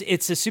 anyways,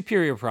 it's a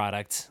superior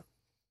product.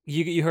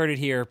 You heard it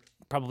here,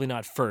 probably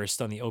not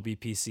first on the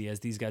OBPC,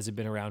 as these guys have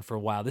been around for a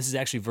while. This is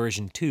actually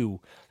version 2,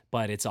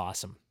 but it's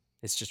awesome.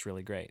 It's just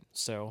really great.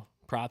 So,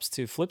 props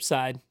to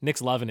Flipside.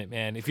 Nick's loving it,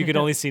 man. If you could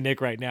only see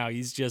Nick right now,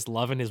 he's just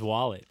loving his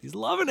wallet. He's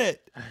loving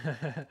it.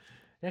 Yeah,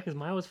 because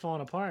mine was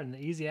falling apart, and the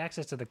easy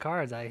access to the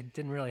cards I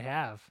didn't really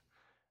have.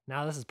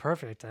 Now this is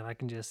perfect, and I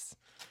can just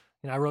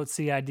I wrote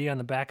CID on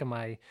the back of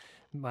my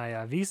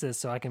Visa,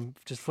 so I can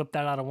just flip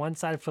that out of one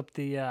side, flip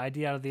the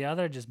ID out of the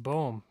other. Just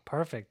boom,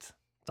 perfect.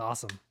 It's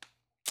awesome.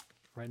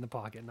 Right in the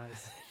pocket,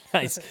 nice.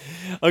 Nice.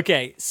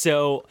 Okay,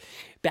 so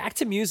back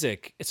to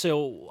music.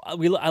 So I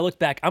look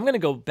back. I'm going to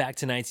go back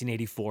to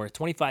 1984,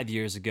 25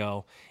 years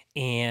ago,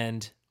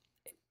 and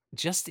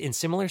just in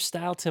similar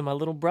style to my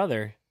little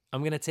brother,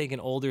 I'm going to take an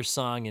older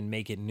song and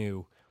make it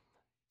new.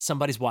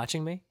 Somebody's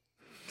Watching Me.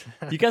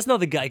 You guys know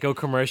the Geico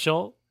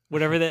commercial?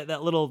 Whatever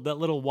that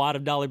little wad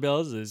of dollar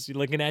bills is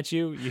looking at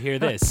you, you hear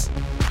this.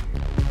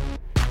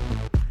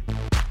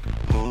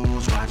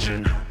 Who's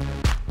watching?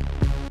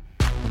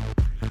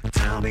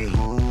 Tell me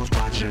who's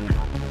watching?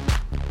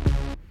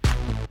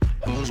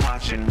 Who's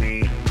watching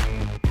me?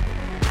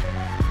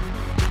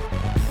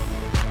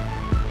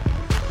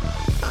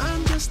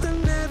 I'm just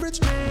an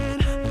average man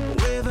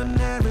with an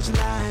average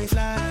life.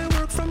 I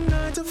work from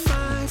 9 to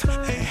 5.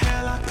 Hey,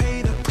 hell, I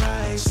pay the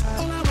price.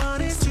 All I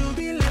want is to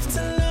be left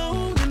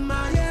alone in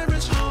my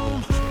average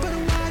home. But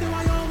why do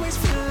I always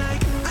feel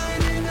like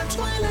I'm in the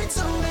twilight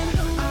zone? And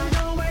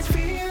I always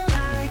feel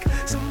like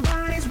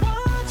somebody's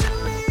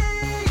watching me,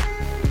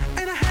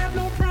 and I have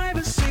no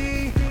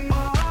privacy.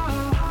 Oh,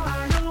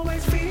 I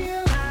always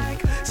feel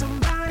like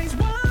somebody's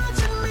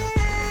watching me.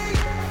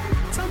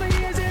 Tell me,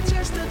 is it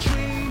just a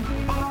dream?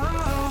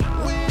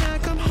 Oh, when I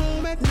come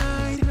home at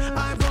night,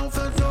 I bolt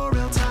the door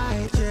real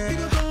tight. Yeah.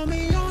 People call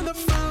me on the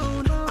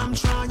phone, I'm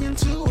trying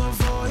to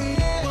avoid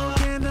it.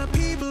 Can the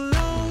people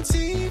on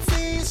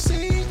TV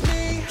see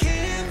me?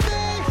 Can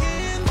they?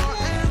 Or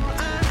am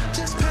I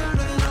just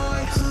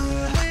paranoid?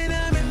 When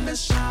I'm in the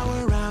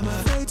shower, I'm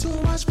afraid to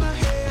wash my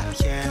hair.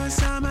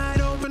 Cause I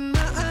might open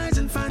my eyes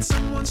and find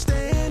someone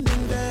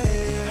standing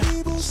there.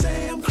 People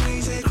say I'm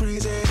crazy,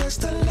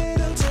 just a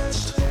little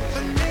touch.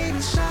 But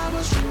maybe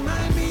showers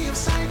remind me of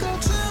psycho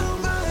too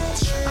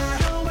much.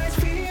 I always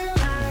feel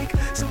like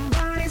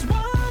somebody's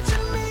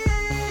watching me,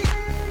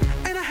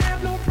 and I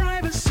have no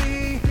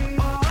privacy.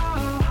 Oh,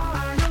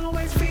 I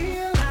always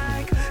feel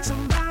like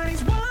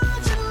somebody's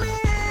watching me.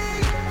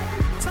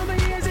 Tell me,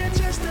 is it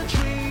just a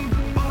dream?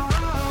 Oh,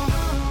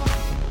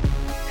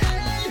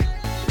 hey,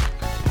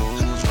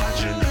 who's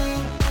watching?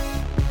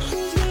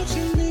 Who's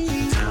watching me?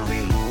 Tell me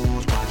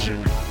who's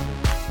watching?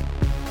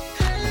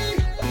 Hey,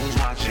 who's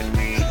watching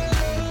me?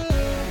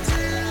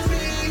 Tell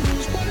me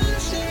who's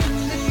watching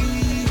me?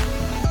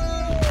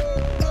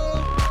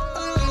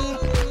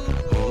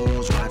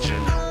 Who's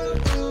watching?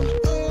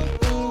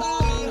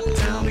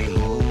 Tell me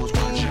who's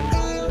watching?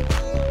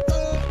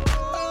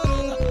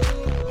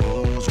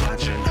 Who's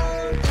watching?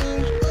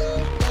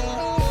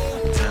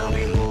 Tell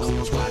me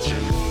who's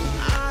watching?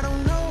 I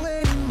don't know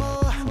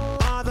anymore.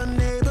 Are the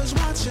neighbors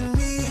watching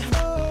me?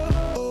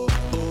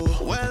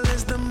 Well,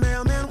 is the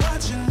mailman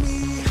watching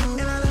me?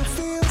 And I don't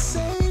feel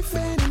safe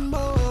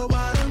anymore.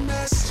 What a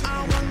mess.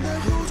 I wonder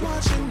who's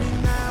watching me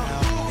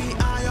now. The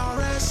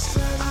IRS.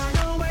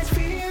 I always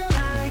feel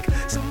like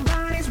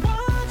somebody's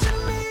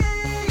watching me,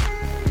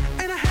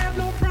 and I have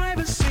no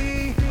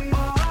privacy.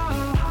 Oh,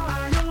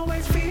 I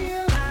always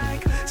feel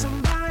like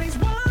somebody's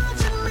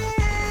watching me.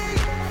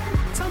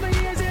 Tell me,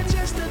 is it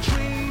just a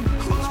dream?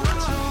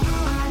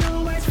 I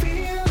always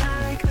feel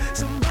like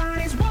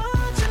somebody's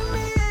watching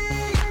me,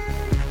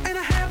 and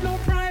I have no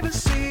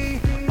privacy.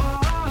 Oh,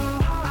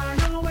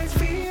 I always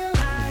feel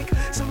like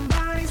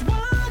somebody's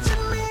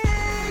watching me.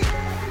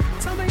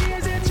 Tell me,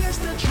 is it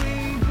just a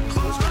dream?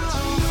 Who's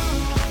watching?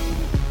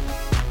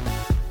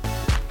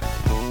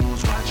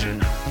 Who's watching?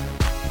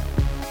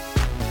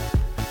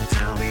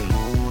 Tell me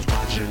who's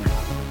watching?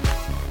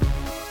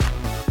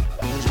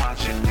 Who's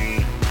watching me?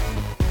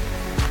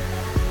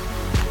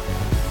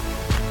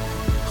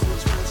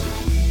 Who's watching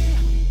me?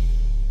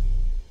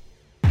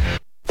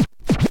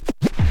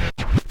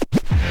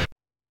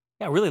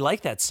 Yeah, I really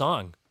like that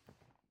song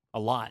a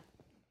lot.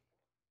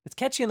 It's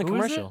catchy in the Who is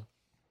it? commercial.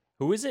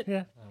 Who is it?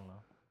 Yeah. I don't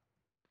know.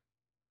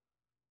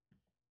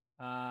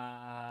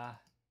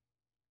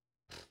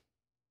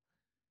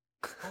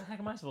 How the heck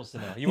am I supposed to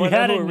know? You want to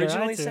had know it who in your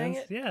originally sang iTunes.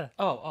 it? Yeah.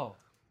 Oh.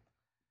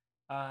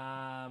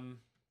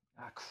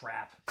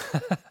 Crap.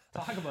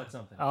 Talk about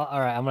something. All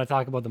right, I'm gonna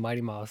talk about the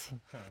Mighty Mouse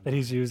that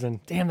he's using.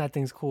 Damn, that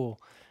thing's cool.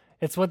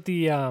 It's what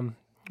the what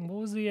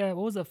was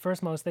the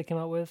first mouse they came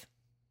out with?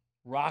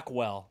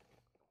 Rockwell.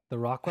 The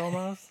Rockwell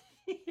mouse.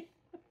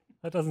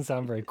 That doesn't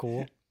sound very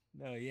cool.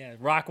 No, yeah.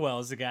 Rockwell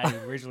is the guy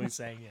who originally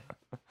sang it.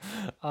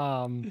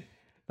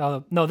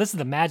 No, this is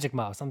the Magic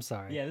Mouse. I'm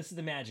sorry. Yeah, this is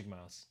the Magic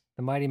Mouse.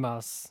 The Mighty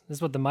Mouse. This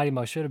is what the Mighty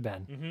Mouse should have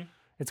been. Mm-hmm.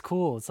 It's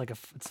cool. It's like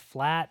it's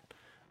flat.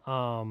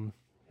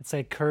 It's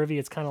like curvy.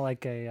 It's kind of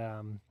like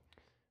a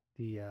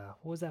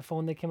what was that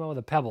phone they came out with?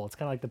 A Pebble. It's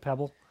kind of like the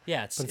Pebble,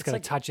 Yeah, but it's got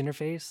like a touch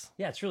interface.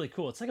 Yeah, it's really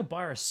cool. It's like a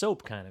bar of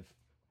soap, kind of.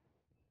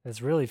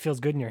 It's really feels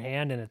good in your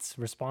hand, and it's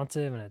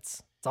responsive, and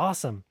it's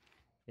awesome.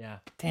 Yeah.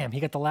 Damn, he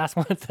got the last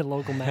one at the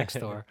local Mac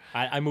store.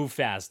 I move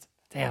fast.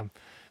 Damn.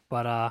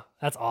 But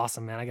that's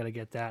awesome, man. I got to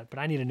get that. But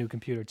I need a new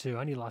computer too.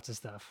 I need lots of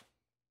stuff.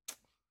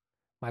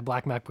 My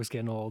black MacBook's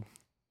getting old,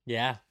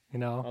 Yeah, you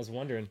I know. was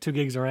wondering. 2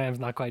 gigs of RAM's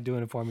not quite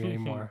doing it for me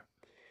anymore.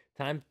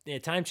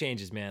 Time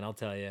changes, man. I'll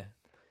tell you.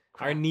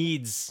 Our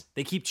needs,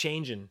 they keep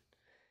changing.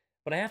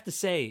 But I have to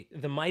say,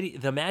 the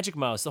Magic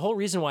Mouse. The whole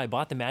reason why I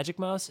bought the Magic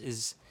Mouse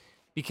is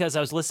because I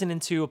was listening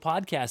to a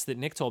podcast that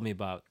Nick told me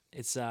about.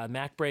 It's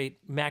Mac Break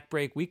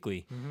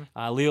Weekly.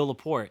 Leo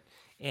Laporte,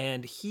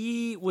 and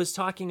he was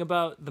talking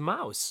about the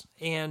mouse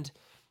and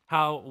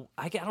how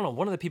I don't know.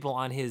 One of the people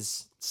on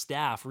his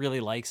staff really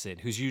likes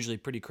it, who's usually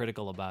pretty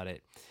critical about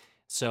it.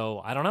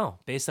 So I don't know.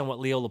 Based on what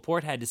Leo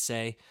Laporte had to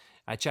say,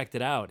 I checked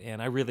it out,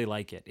 and I really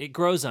like it. It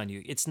grows on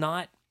you.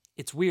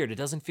 It's weird. It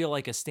doesn't feel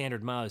like a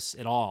standard mouse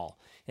at all.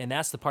 And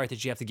that's the part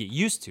that you have to get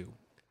used to.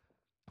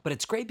 But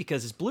it's great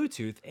because it's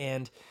Bluetooth.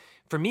 And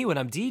for me, when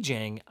I'm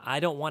DJing, I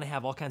don't want to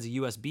have all kinds of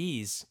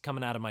USBs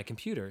coming out of my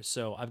computer.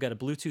 So I've got a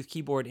Bluetooth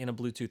keyboard and a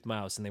Bluetooth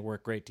mouse, and they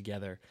work great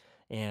together.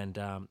 And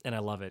I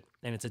love it.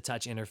 And it's a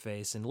touch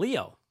interface. And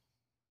Leo,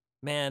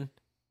 man,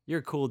 you're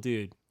a cool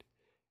dude.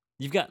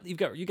 You've got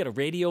a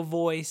radio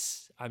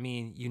voice. I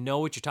mean, you know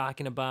what you're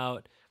talking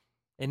about.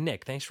 And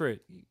Nick, thanks for,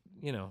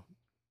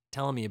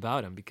 telling me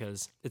about him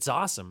because it's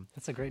awesome.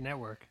 That's a great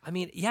network. I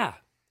mean, yeah.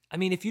 I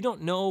mean, if you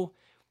don't know,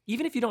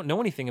 even if you don't know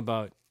anything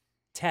about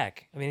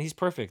tech, I mean, he's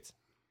perfect.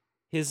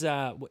 His,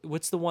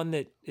 what's the one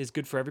that is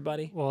good for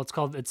everybody? Well,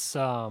 it's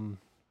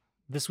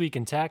This Week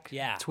in Tech.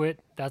 Yeah.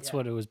 Twit. That's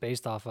what it was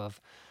based off of.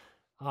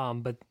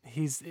 But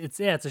it's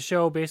a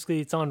show. Basically,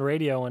 it's on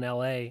radio in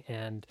LA,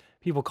 and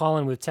people call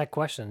in with tech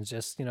questions.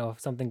 Just, if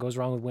something goes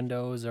wrong with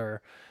Windows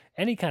or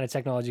any kind of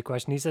technology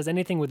question. He says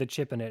anything with a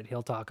chip in it,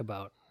 he'll talk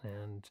about.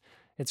 And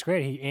it's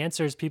great. He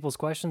answers people's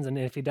questions, and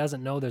if he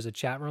doesn't know, there's a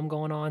chat room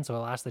going on, so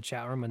he'll ask the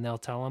chat room, and they'll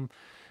tell him.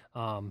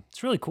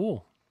 It's really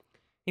cool.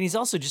 And he's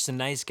also just a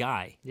nice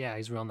guy. Yeah,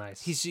 he's real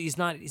nice. He's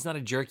not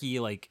a jerky,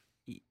 like,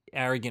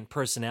 arrogant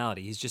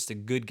personality. He's just a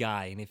good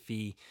guy, and if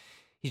he's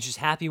just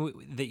happy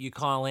that you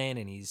call in,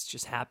 and he's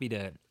just happy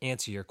to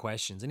answer your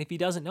questions. And if he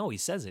doesn't know, he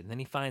says it, and then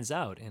he finds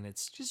out, and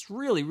it's just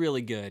really,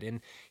 really good.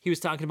 And he was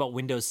talking about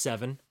Windows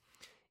 7,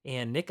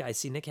 and I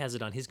see Nick has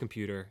it on his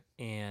computer,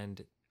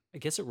 and I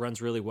guess it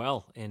runs really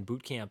well in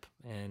Boot Camp,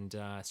 and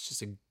it's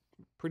just a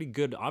pretty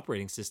good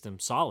operating system,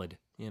 solid,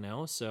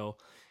 So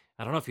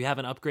I don't know if you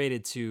haven't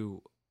upgraded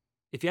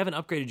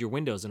your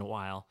Windows in a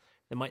while,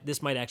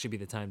 this might actually be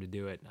the time to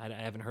do it. I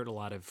haven't heard a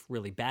lot of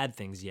really bad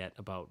things yet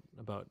about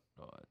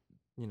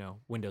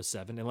Windows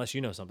 7, unless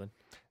you know something.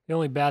 The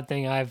only bad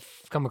thing I've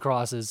come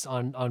across is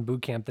on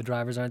Boot Camp, the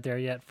drivers aren't there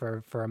yet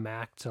for a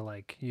Mac to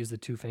like use the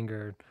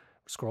 2-finger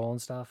scroll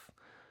and stuff.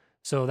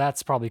 So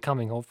that's probably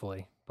coming,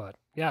 hopefully. But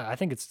yeah, I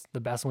think it's the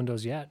best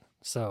Windows yet.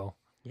 So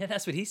yeah,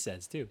 that's what he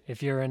says too.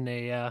 If you're in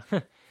a,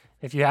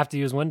 if you have to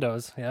use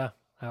Windows, yeah,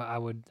 I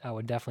would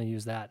definitely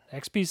use that.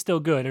 XP's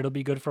still good. It'll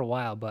be good for a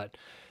while, but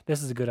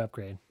this is a good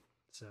upgrade.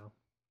 So,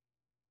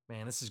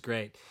 man, this is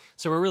great.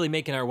 So we're really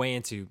making our way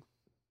into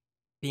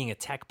being a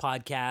tech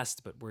podcast,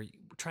 but we're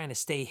trying to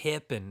stay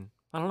hip and,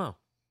 I don't know,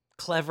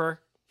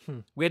 clever.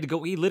 We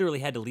literally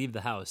had to leave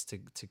the house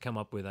to come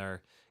up with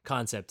our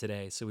concept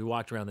today. So we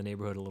walked around the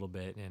neighborhood a little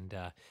bit and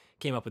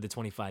came up with the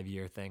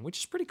 25-year thing, which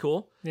is pretty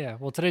cool. Yeah.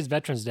 Well, today's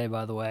Veterans Day,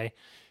 by the way.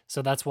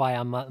 So that's why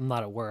I'm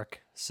not at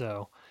work.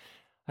 So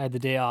I had the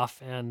day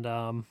off, and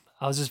I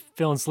was just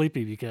feeling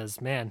sleepy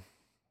because, man,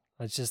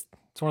 it's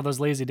one of those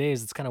lazy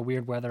days. It's kind of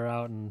weird weather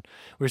out, and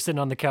we were sitting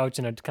on the couch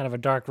in a kind of a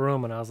dark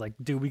room, and I was like,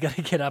 dude, we got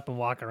to get up and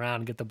walk around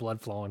and get the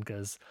blood flowing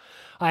because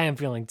I am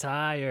feeling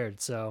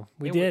tired. So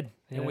we did.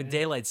 And with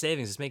daylight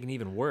savings, it's making it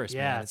even worse.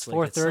 Yeah, man. it's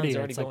like 4:30.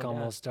 the It's like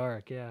almost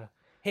dark. Yeah.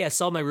 Hey, I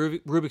solved my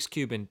Rubik's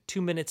Cube in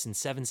 2 minutes and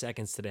 7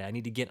 seconds today. I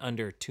need to get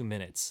under 2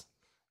 minutes.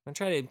 I'm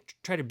going to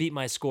try to beat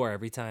my score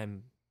every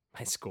time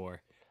I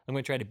score. I'm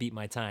going to try to beat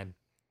my time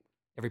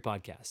every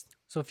podcast.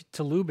 So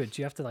to lube it,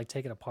 do you have to like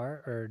take it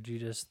apart, or do you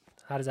just,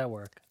 how does that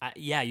work?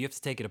 Yeah, you have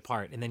to take it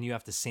apart, and then you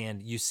have to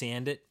sand. You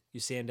sand it. You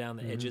sand down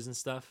the edges and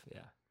stuff. Yeah.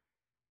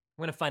 I'm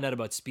going to find out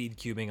about speed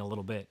cubing a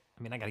little bit.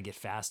 I mean, I got to get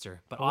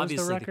faster. But What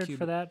obviously, was the record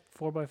for that?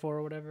 4x4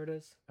 or whatever it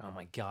is? Oh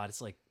my God,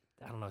 it's like,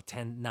 I don't know,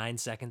 9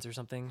 seconds or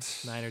something.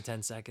 9 or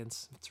 10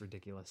 seconds. It's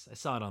ridiculous. I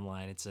saw it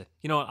online. It's what,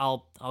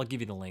 I'll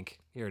give you the link.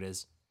 Here it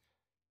is.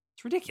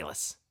 It's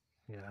ridiculous.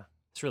 Yeah.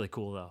 It's really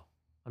cool though.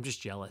 I'm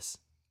just jealous.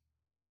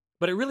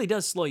 But it really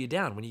does slow you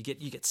down when you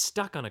get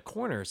stuck on a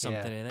corner or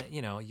something, and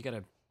you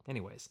gotta.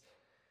 Anyways.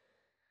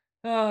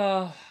 Do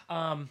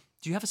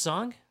you have a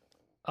song?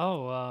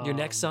 Oh, your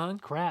next song?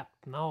 Crap.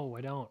 No,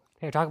 I don't.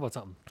 Here, talk about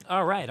something.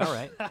 All right.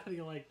 How do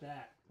you like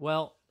that?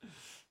 Well,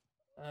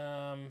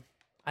 I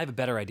have a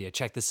better idea.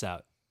 Check this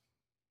out.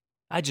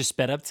 I just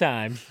sped up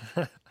time.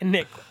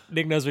 Nick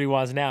knows what he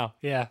wants now.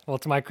 Yeah. Well,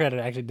 to my credit,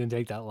 it actually didn't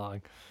take that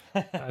long.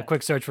 A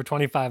quick search for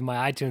 25 in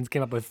my iTunes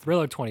came up with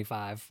Thriller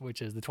 25,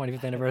 which is the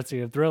 25th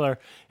anniversary of Thriller.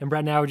 And Brett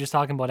and I were just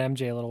talking about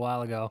MJ a little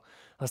while ago.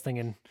 I was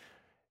thinking,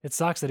 it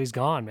sucks that he's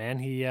gone, man.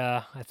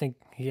 I think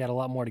he had a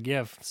lot more to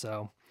give.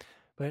 So,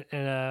 but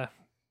I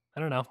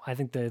don't know. I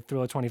think the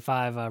Thriller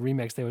 25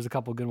 remix, there was a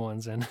couple good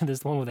ones, and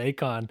this one with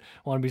Akon,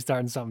 "Want to Be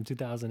Starting Something"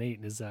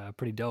 2008 is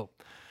pretty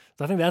dope.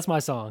 So I think that's my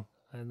song,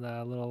 and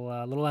a little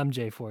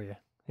MJ for you.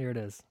 Here it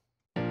is.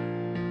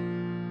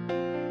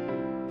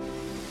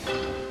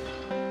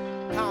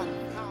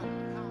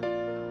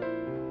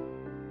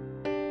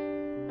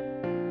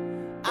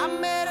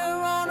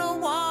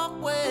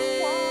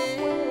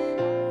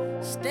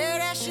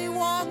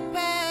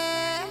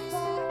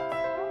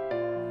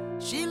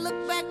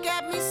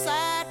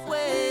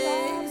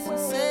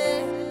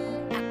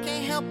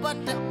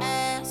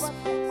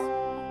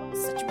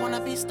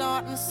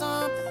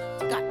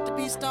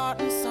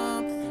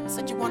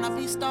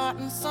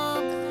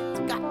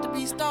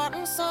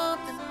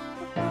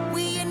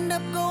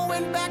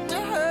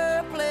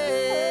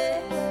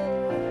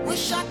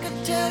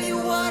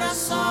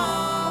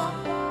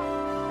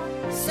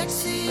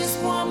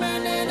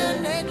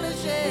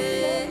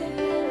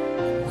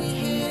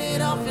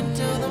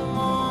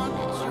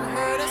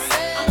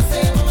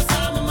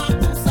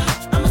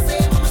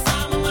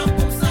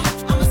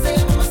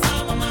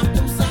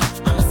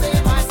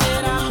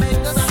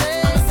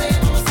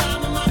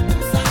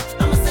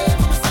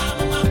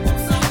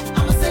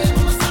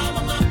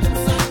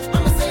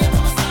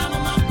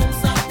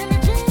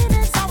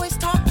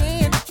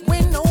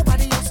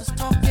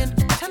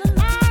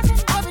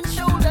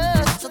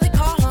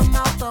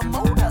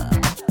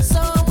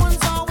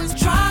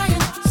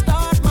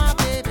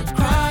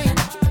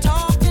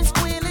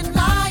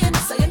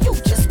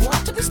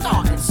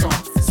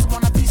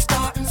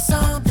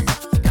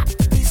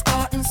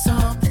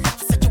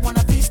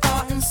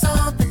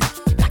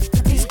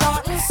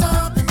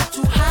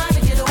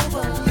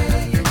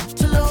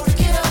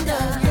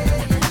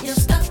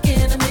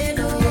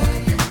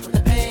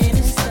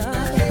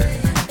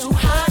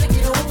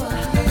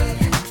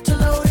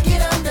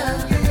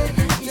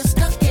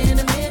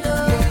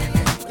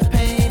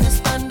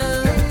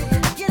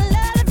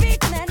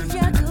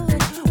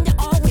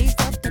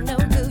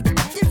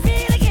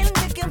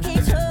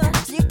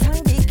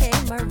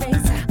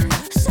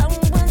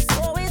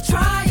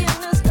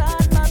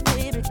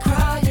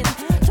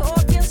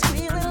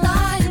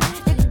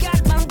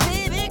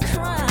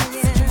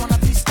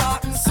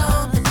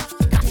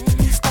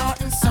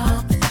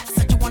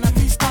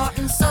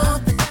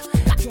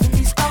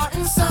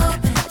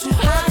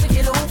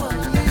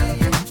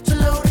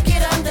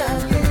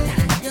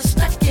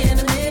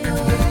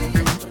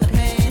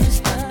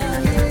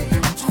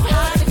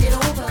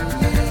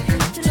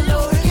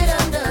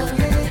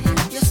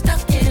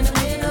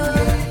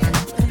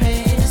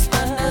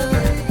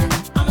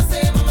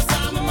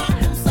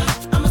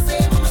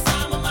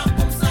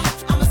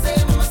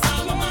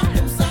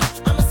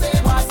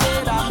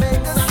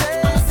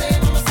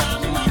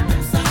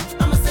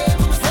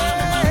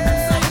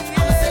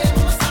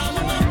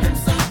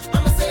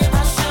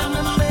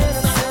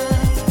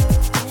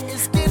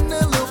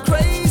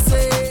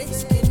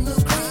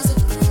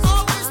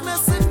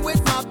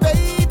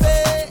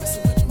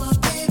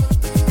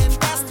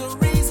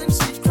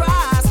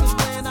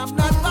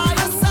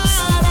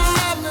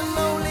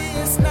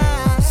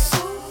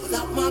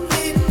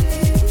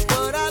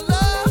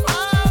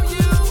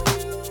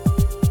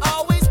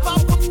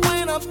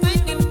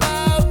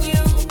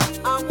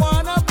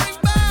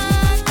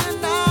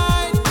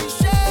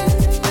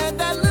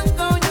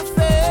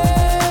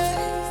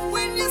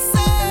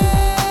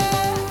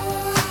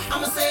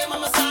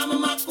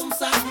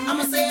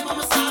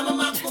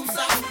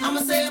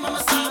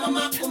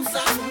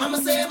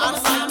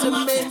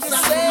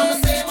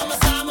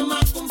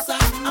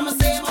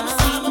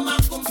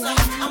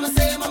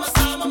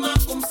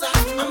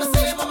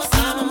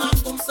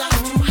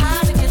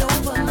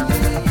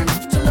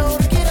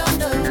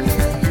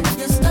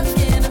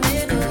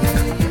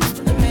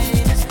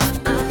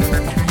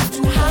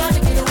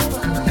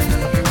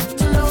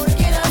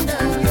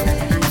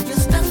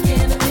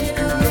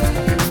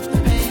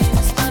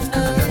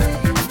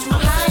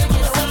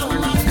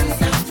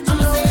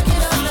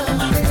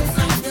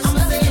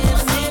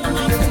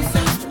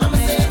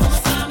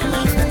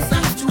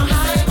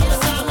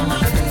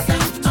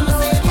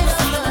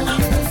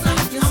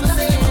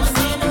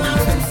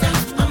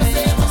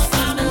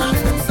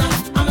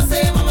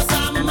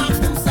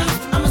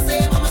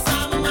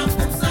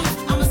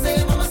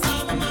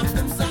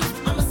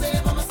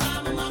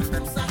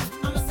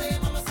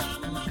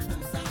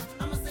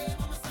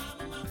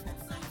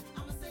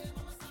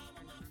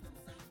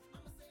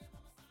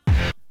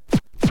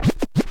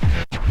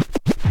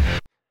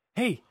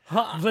 Hey,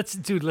 let's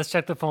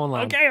check the phone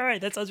line. Okay, all right.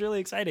 That sounds really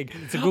exciting.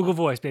 It's a Google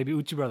Voice, baby.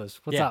 Uchi Brothers.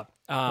 What's Yeah, up?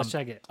 Let's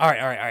check it. All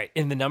right.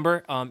 And the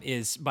number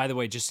is, by the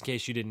way, just in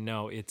case you didn't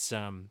know, it's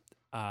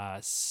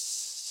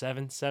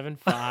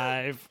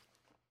 775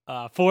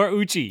 for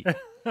Uchi.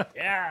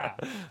 Yeah,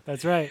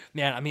 That's right.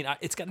 man. I mean,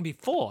 it's going to be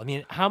full. I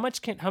mean, how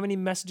many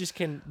messages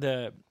can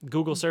the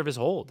Google service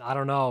hold? I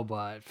don't know,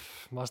 but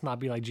must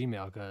not be like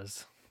Gmail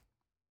because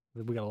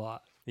we got a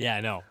lot. Yeah,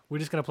 I know. We're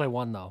just gonna play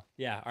one though.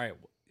 Yeah. All right.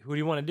 Who do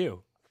you want to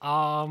do?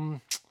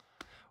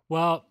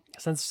 Well,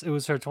 since it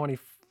was her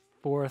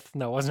 24th,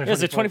 no, it wasn't her.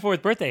 It's her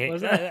 24th birthday.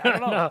 Was I it?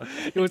 don't know. No,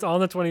 it was on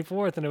the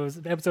 24th, and it was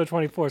episode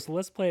 24. So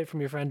let's play it from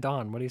your friend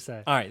Don. What do you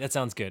say? All right, that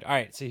sounds good. All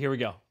right, so here we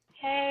go.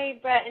 Hey,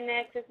 Brett and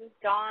Nick, this is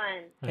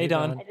Dawn. Hey,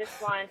 Don. I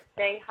just wanted to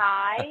say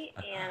hi,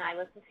 and I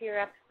listened to your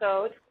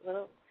episode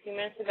a few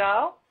minutes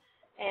ago,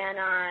 and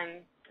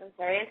it was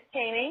very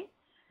entertaining.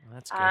 Well,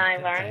 that's good. I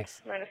Good, learned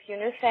thanks. a few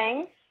new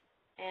things,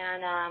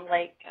 and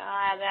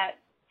that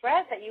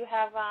Brett, that you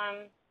have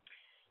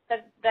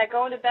that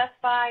going to Best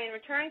Buy and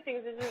returning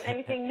things isn't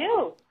anything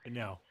new.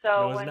 No. So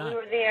no, it's when not. we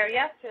were there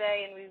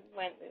yesterday and we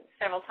went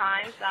several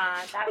times,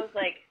 that was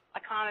like a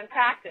common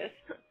practice.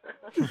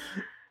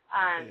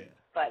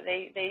 But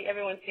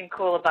everyone seemed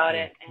cool about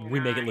it, and We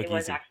make it look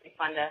was easy. actually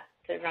fun to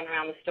run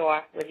around the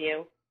store with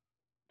you.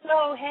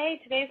 So hey,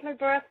 today's my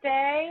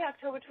birthday,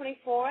 October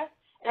 24th,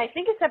 and I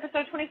think it's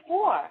episode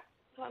 24.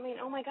 So I mean,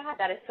 oh my God,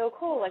 that is so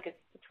cool! Like it's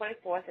the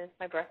 24th, and it's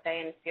my birthday,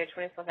 and it's your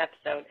 24th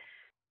episode.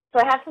 So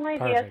I have some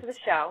ideas for the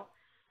show.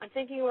 I'm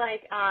thinking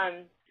like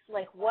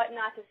what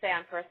not to say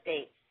on first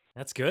dates.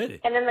 That's good.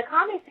 And then the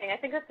comedy thing, I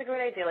think that's a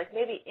great idea. Like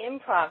maybe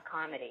improv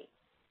comedy.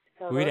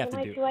 So We'd those have are to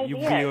my do two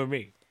ideas. you and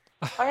me.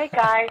 All right,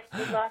 guys.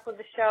 Good luck with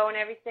the show and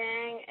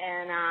everything,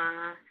 and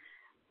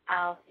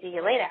I'll see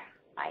you later.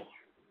 Bye.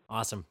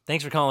 Awesome.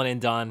 Thanks for calling in,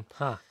 Don.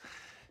 Huh.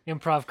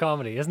 Improv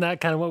comedy. Isn't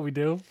that kind of what we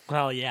do?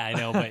 Well, yeah, I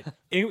know, but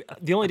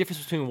the only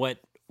difference between what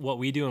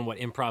we do and what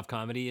improv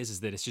comedy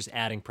is that it's just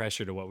adding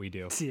pressure to what we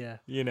do. Yeah.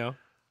 You know?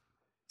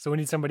 So we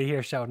need somebody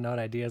here shouting out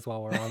ideas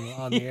while we're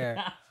on the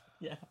air.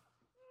 Yeah.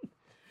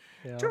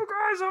 You know? Two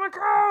guys on a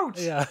couch.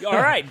 Yeah. All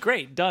right,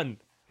 great, done.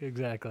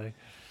 Exactly.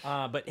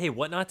 But hey,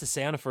 what not to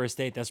say on a first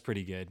date? That's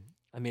pretty good.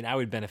 I mean, I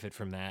would benefit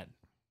from that.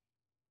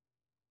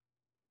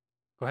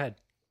 Go ahead.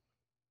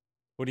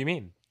 What do you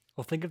mean?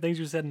 Well, think of things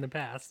you said in the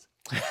past.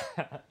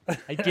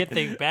 I can't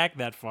think back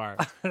that far.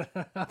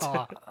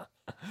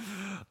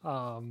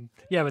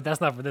 Yeah, but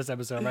that's not for this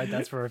episode, right?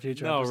 That's for a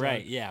future No, episode.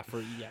 right? Yeah,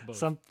 both.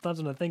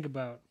 Something to think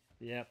about.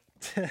 Yep.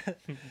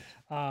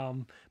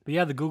 But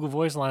yeah, the Google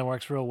Voice line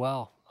works real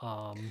well.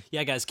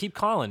 Yeah, guys, keep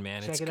calling,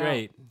 man. It's Check it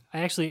great. out. I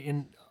actually,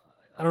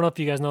 I don't know if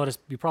you guys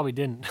noticed, you probably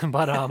didn't,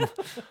 but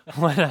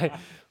when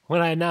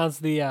I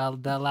announced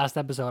that last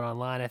episode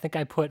online, I think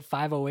I put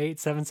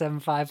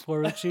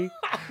 508-775-4UCCI,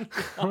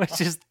 which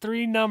is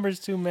 3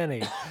 numbers too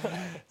many.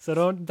 So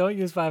don't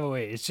use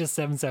 508. It's just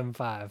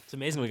 775. It's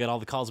amazing we got all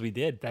the calls we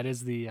did. That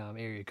is the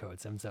area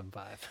code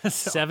 775.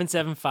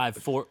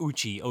 775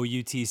 Uchi,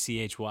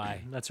 OUTCHY.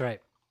 That's right.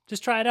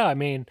 Just try it out. I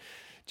mean,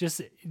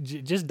 just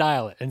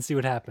dial it and see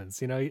what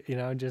happens. You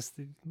know, just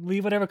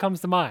leave whatever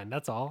comes to mind.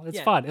 That's all. It's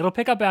Yeah. fun. It'll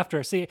pick up after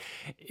a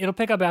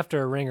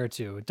ring or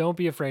two. Don't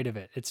be afraid of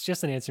it. It's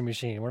just an answering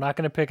machine. We're not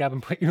going to pick up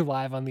and put you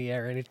live on the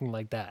air or anything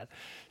like that.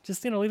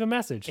 Just, leave a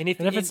message. And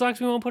if it sucks,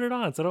 we won't put it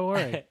on. So don't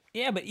worry.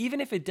 Yeah, but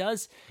even if it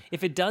does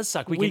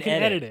suck, we We can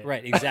can edit it.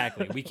 Right,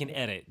 exactly. We can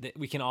edit.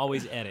 We can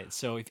always edit.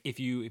 So if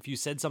you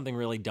said something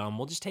really dumb,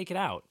 we'll just take it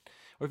out.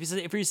 Or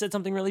if you said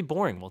something really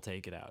boring, we'll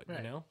take it out. Right.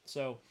 You know.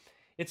 So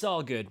it's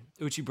all good.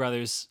 Uchi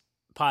Brothers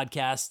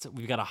podcast.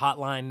 We've got a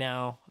hotline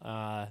now.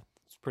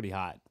 It's pretty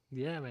hot.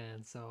 Yeah,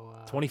 man. So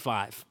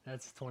 25.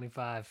 that's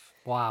 25.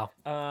 Wow.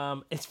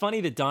 It's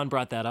funny that Don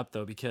brought that up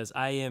though, because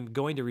I am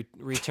going to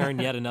return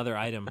yet another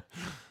item.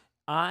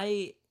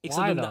 Why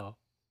though?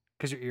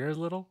 Because your ear is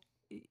little?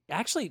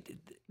 Actually,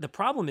 the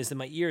problem is that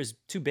my ear is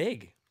too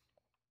big.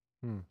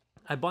 Hmm.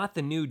 I bought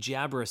the new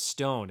Jabra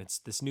Stone. It's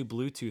this new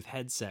Bluetooth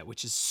headset,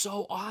 which is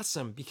so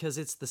awesome because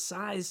it's the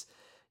size.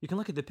 You can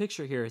look at the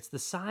picture here. It's the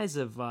size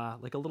of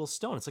like a little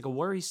stone. It's like a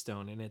worry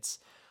stone, and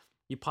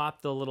you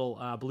pop the little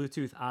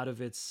Bluetooth out of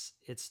its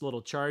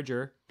little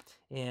charger,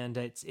 and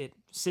it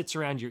sits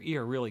around your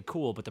ear really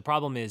cool. But the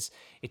problem is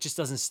it just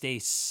doesn't stay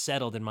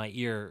settled in my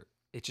ear.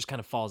 It just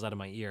kind of falls out of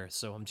my ear.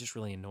 So I'm just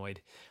really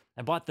annoyed.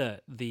 I bought the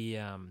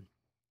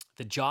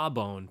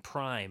Jawbone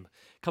Prime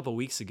a couple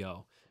weeks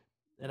ago,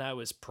 and I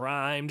was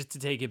primed to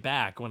take it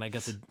back when I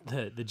got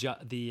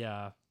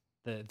the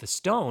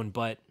stone,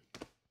 but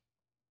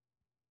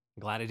I'm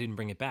glad I didn't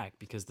bring it back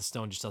because the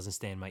stone just doesn't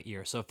stay in my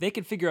ear. So if they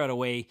could figure out a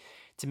way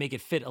to make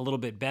it fit a little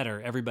bit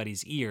better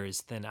everybody's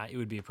ears, then it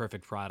would be a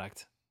perfect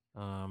product.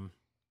 I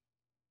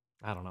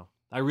don't know.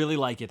 I really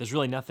like it. There's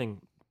really nothing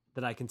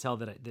that I can tell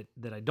that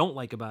I don't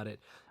like about it,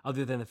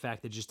 other than the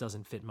fact that it just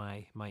doesn't fit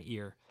my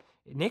ear.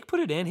 Nick put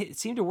it in. It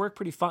seemed to work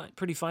pretty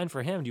fine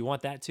for him. Do you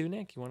want that too,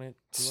 Nick? You want it?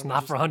 It's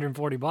not for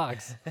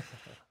 $140.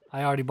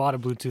 I already bought a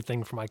Bluetooth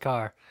thing for my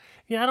car.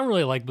 Yeah, I don't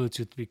really like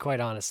Bluetooth, to be quite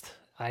honest.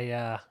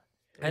 I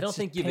don't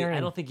think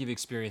you've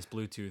experienced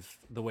Bluetooth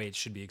the way it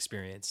should be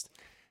experienced.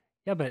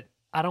 Yeah, but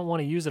I don't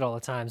want to use it all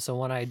the time. So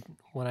when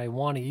I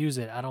want to use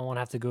it, I don't want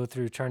to have to go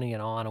through turning it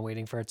on and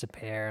waiting for it to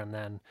pair. And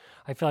then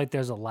I feel like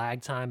there's a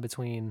lag time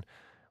between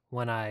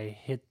when I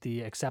hit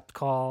the accept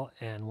call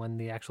and when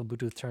the actual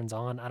Bluetooth turns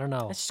on. I don't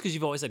know. That's just because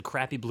you've always had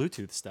crappy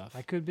Bluetooth stuff.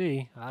 I could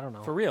be. I don't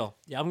know. For real.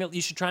 Yeah,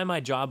 you should try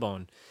my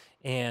Jawbone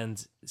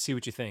and see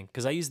what you think,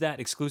 because I use that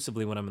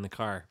exclusively when I'm in the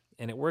car,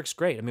 and it works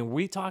great. I mean,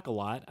 we talk a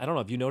lot. I don't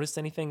know. Have you noticed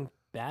anything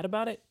bad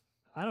about it?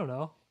 I don't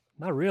know.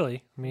 Not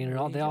really. I mean,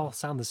 they all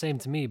sound the same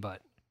to me,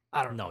 but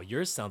I don't know. No,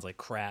 yours sounds like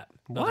crap.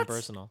 What? Nothing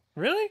personal.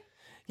 Really?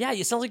 Yeah,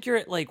 it sounds like you're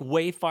at like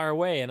way far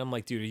away, and I'm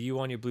like, dude, are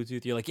you on your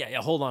Bluetooth? You're like, yeah,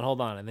 hold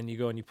on, and then you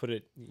go and you put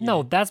it.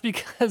 No, that's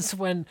because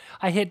when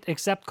I hit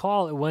accept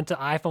call, it went to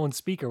iPhone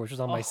speaker, which was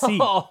on my seat.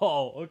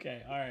 Oh,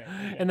 okay, all right.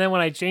 Okay. And then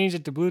when I changed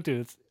it to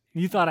Bluetooth,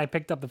 you thought I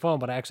picked up the phone,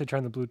 but I actually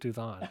turned the Bluetooth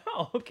on.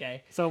 Oh,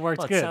 okay. So it works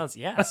Well,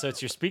 good. So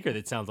it's your speaker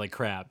that sounds like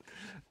crap.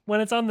 When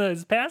it's on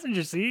the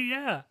passenger seat,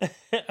 yeah.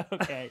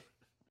 Okay.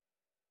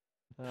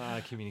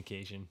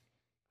 Communication.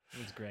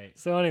 That's great.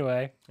 So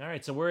anyway, All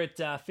right, so we're at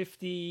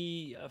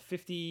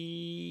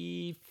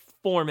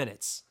 54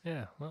 minutes.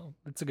 yeah, well,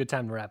 it's a good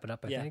time to wrap it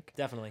up, I think.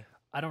 Definitely.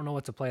 I don't know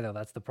what to play though.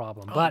 That's the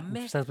problem. Oh, but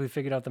man. since we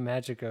figured out the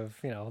magic of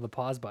the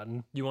pause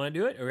button, You want to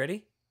do it?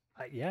 Ready?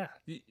 yeah.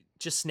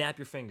 Just snap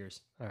your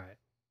fingers. All right.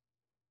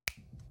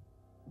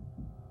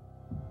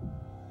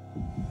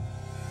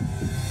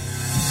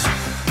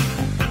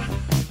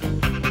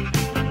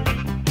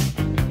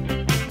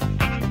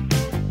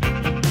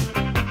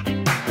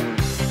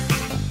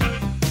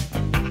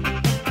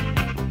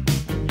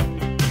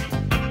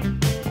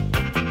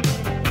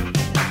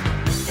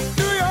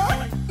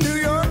 New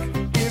York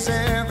is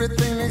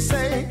everything they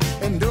say,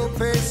 and no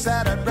place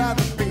that I'd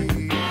rather be.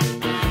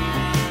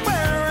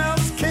 Where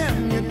else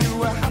can you do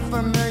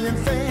 500,000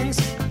 things,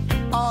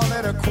 all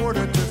at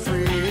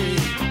 2:45?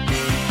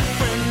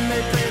 When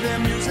they play their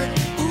music,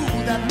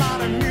 ooh, that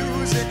modern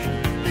music,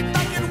 they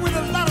back it with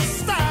a lot of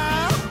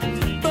style,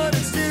 but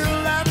it's still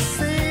that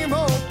same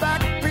old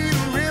backbeat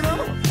rhythm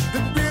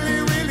that really,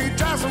 really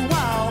drives them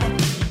wild.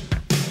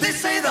 They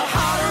say the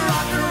harder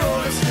rock and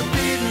roll is still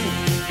beating,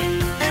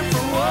 and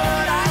from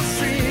what I've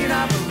seen,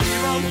 I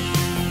believe them.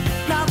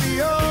 Now the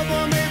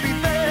other may be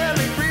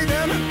barely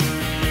breathing,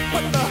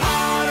 but the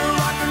harder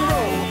rock and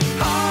roll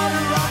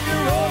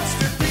is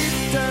still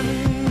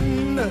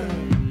beating.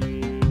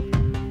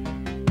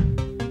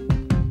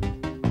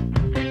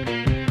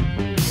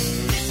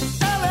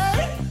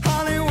 LA,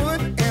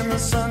 Hollywood, and the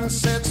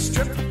Sunset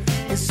Strip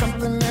is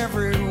something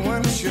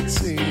everyone should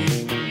see.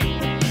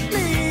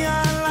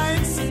 Neon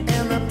lights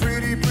and the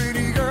pretty,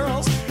 pretty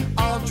girls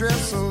all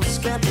dress so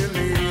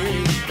scantily.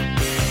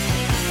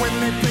 When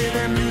they play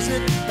their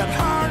music, that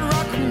hard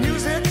rock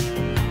music,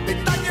 they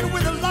back it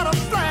with a lot of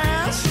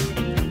flash,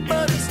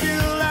 but it's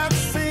still that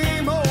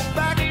same old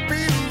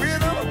backbeat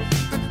rhythm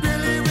that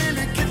really,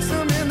 really kicks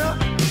them in the.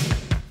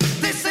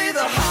 They say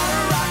the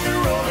harder rock and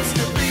roll is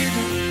still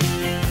beating,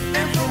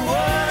 and from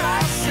what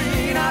I've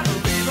seen, I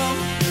believe them.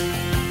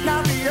 Now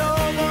the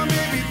other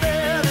may be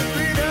barely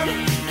breathing,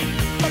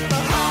 but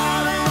the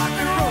harder rock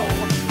and roll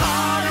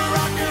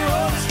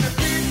is still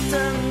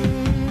beating.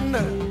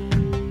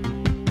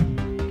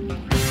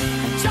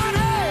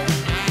 Johnny!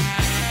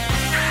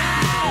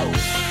 Ow!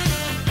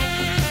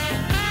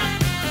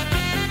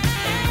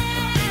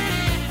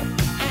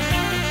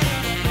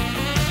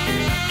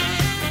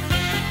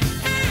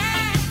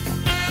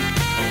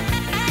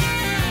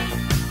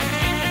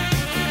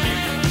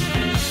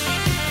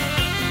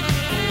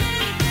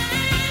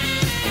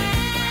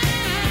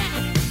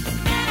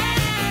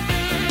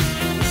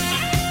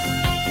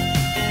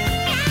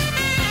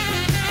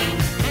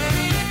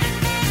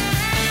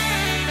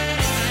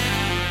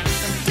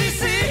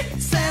 DC,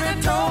 San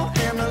Antonio,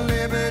 and the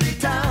Liberty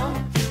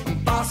Town,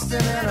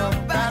 Boston and a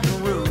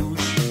Baton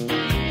Rouge,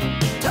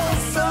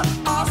 Tulsa,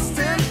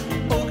 Austin,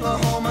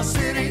 Oklahoma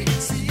City,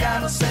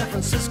 Seattle, San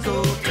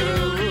Francisco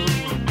too.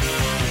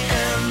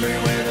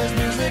 Everywhere there's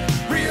music,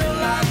 real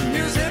live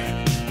music,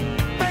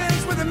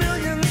 bands with a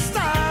million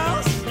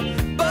styles,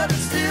 but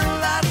it's still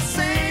that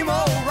same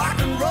old rock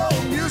and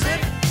roll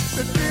music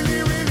that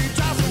really, really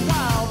drives them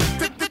wild.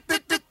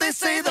 They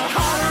say the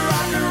harder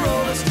rock and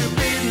roll is still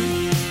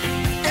beating,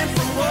 and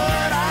from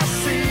what I've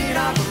seen, I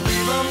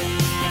believe them.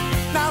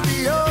 Now the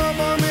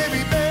other may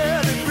be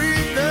barely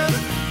breathing,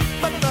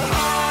 but the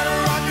harder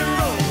rock and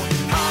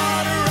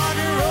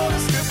roll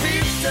is still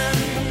beating.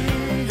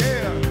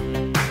 Yeah.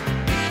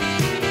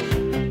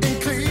 In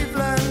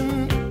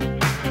Cleveland,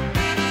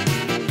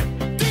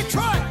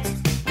 Detroit,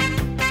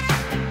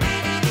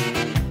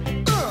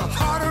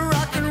 harder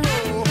rock and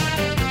roll.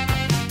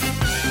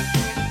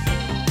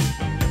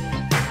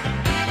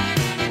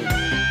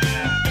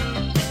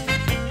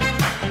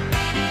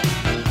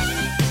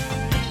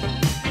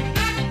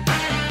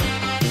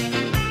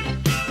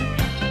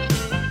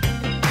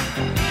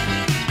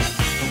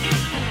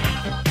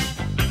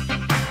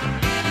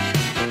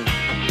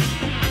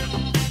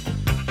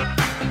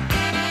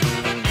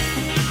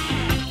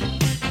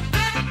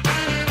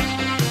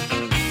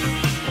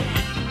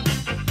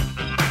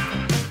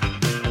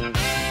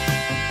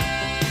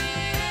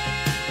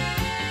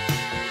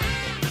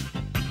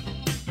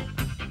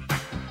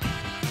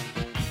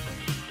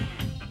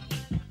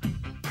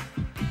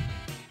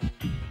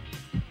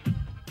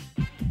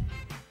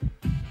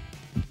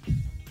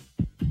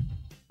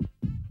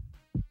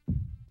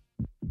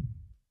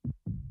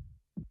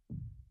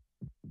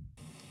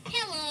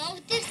 Hello,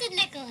 this is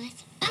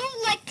Nicholas. I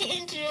would like to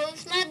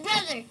introduce my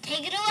brother.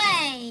 Take it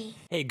away.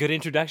 Hey, good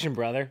introduction,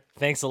 brother.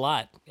 Thanks a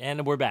lot.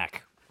 And we're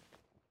back.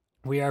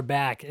 We are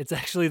back. It's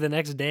actually the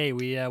next day.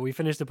 We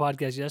finished the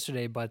podcast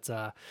yesterday, but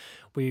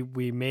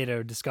we made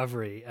a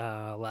discovery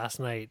last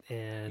night, You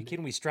and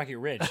kidding? We struck it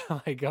rich.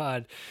 oh my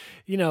god,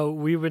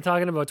 we've been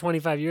talking about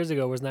 25 years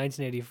ago was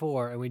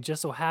 1984, and we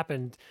just so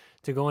happened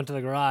to go into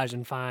the garage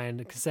and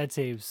find cassette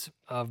tapes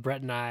of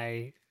Brett and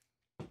I,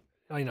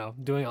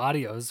 doing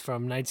audios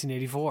from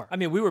 1984. I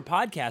mean, we were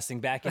podcasting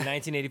back in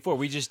 1984.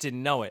 We just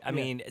didn't know it. I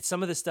mean,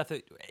 some of the stuff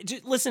that.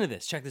 Just listen to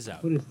this. Check this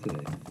out. What is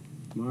today?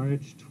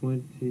 March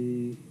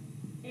 20.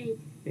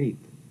 8th,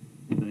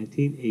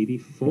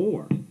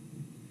 1984.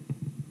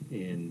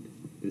 And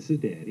this is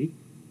Daddy.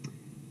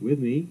 With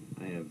me,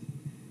 I have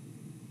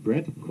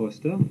Brett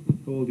Costa.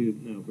 How old are you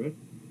now, Brett?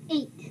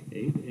 8.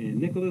 8. And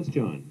Nicholas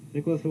John.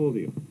 Nicholas, how old are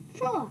you?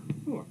 4.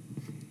 4.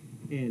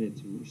 And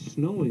it's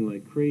snowing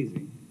like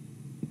crazy,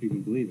 if you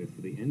can believe it.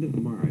 For the end of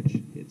March,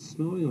 it's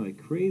snowing like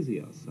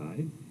crazy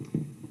outside,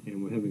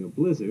 and we're having a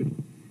blizzard,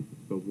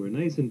 but we're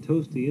nice and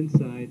toasty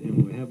inside,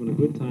 and we're having a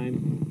good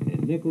time,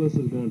 and Nicholas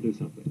is going to do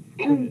something.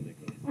 Go ahead,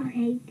 Nicholas.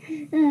 Okay.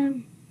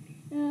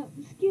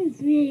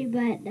 Excuse me,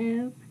 but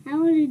I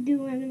want to do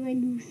one of my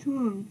new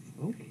songs.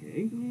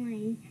 Okay.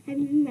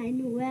 My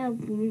new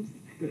albums.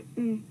 Good.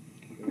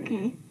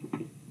 Okay.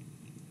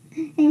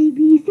 A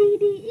B C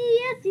D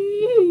E F G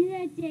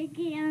H I J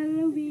K L M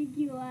N O P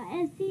Q R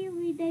S T U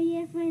V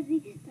W X Y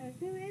Z.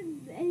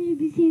 A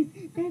B C's.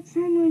 That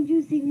someone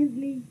you sing is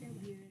me.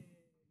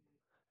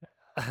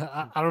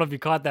 I don't know if you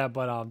caught that,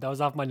 but that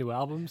was off my new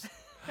albums.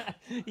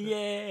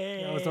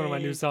 Yay! That was one of my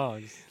new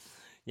songs.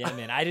 Yeah,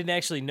 man. I didn't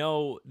actually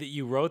know that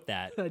you wrote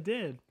that. I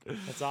did.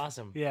 That's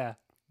awesome. Yeah.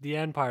 The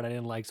end part I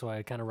didn't like, so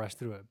I kind of rushed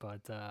through it.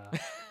 But,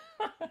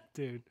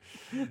 dude.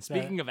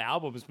 Speaking of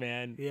albums,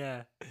 man.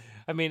 Yeah.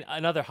 I mean,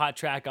 another hot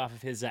track off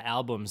of his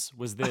albums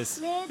was this.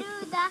 Little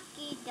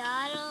ducky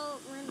Doddle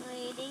when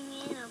waiting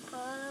in a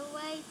polar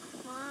white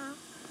swamp.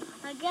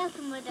 I guess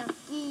I'm a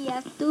ducky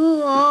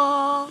after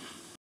all.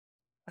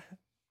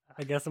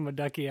 I guess I'm a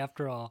ducky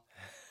after all.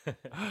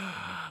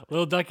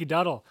 Little Ducky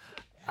Duddle.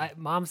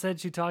 Mom said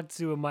she talked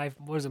to my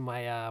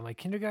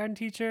kindergarten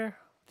teacher.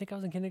 I think I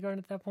was in kindergarten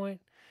at that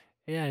point.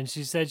 Yeah, and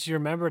she said she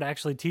remembered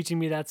actually teaching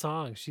me that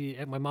song.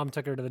 My mom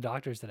took her to the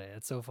doctors today.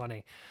 It's so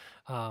funny.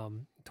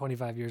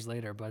 25 years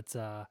later, but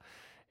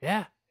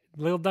yeah,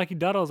 Little Ducky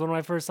Duddle is one of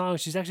my first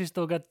songs. She's actually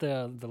still got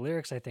the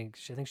lyrics. I think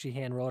she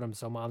hand wrote them,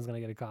 so Mom's gonna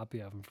get a copy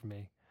of them for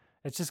me.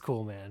 It's just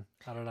cool, man.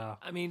 I don't know.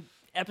 I mean,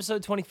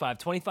 episode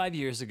 25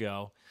 years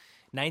ago,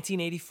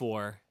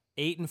 1984,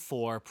 8 and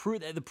 4.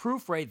 The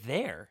proof right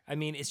there. I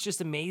mean, it's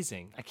just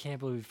amazing. I can't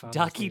believe we found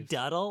Ducky those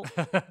tapes.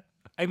 Duddle.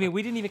 I mean,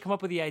 we didn't even come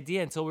up with the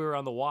idea until we were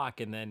on the walk,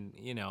 and then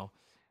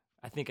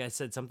I think I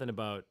said something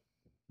about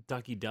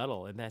Ducky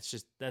Duddle, and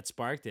that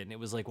sparked it, and it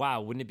was like, wow,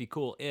 wouldn't it be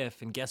cool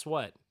if? And guess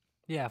what?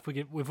 Yeah,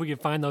 if we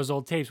could find those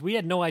old tapes. We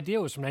had no idea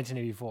it was from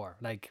 1984.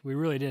 Like, we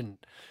really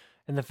didn't.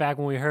 And the fact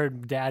when we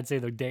heard Dad say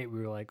the date, we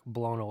were like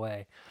blown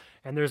away.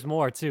 And there's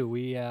more too.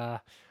 We've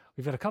got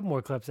a couple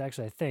more clips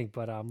actually, I think,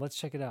 but let's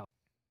check it out.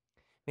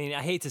 I mean,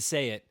 I hate to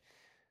say it,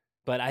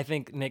 but I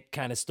think Nick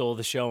kind of stole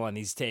the show on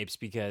these tapes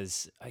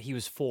because he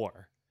was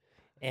 4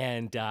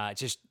 and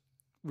just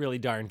really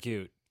darn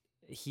cute.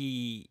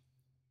 He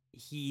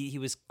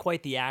was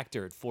quite the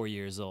actor at 4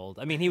 years old.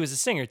 I mean, he was a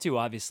singer too,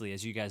 obviously,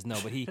 as you guys know,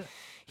 but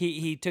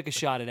he took a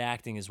shot at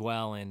acting as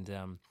well. And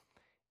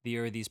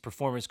there were these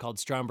performers called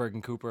Stromberg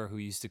and Cooper who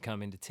used to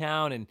come into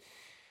town and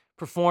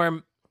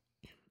perform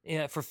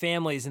for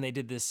families, and they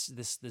did this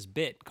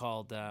bit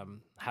called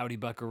Howdy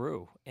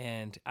Buckaroo.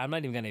 And I'm not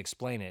even going to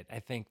explain it. I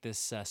think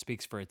this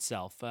speaks for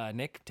itself.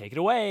 Nick, take it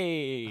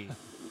away.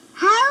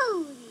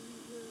 Howdy,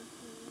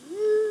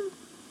 Buckaroo.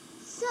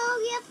 So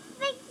you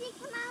think you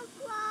can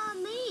outlaw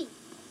me?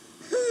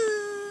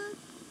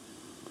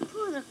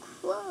 Put a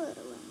quarter in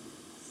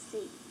the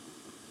sea.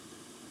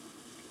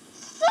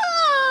 So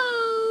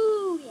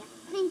you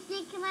think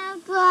you can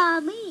outlaw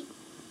me?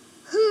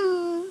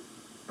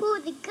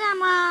 Put the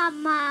gun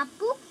on my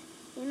book,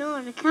 and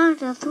on the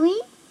count of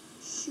 3,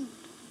 shoot.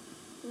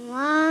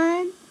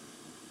 1,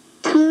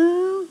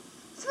 2,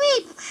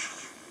 3.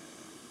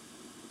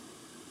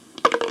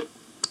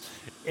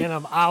 And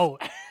I'm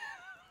out.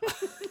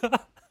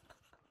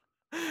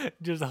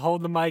 Just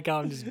hold the mic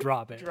out and just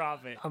drop it.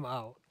 Drop it. I'm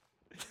out.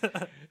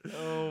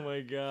 Oh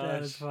my gosh.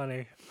 That is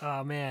funny.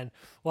 Oh man.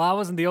 Well, I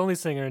wasn't the only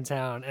singer in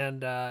town,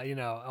 and I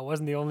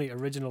wasn't the only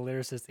original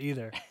lyricist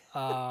either.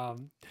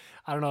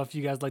 I don't know if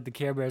you guys liked the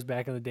Care Bears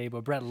back in the day,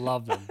 but Brett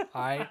loved them.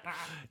 All right,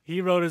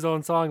 he wrote his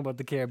own song about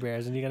the Care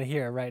Bears, and you're gonna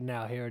hear it right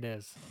now. Here it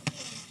is.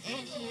 And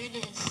here it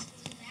is.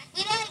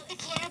 We like the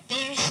Care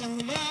Bears so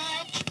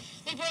much.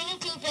 We bring them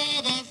to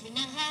bed every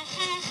night.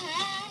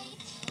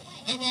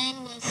 And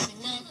then we'll sing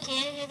the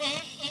Care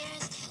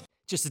Bears.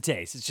 Just a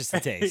taste. It's just a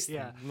taste.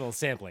 Yeah. A little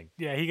sampling.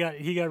 Yeah, he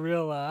got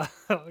real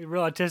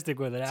real artistic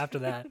with it after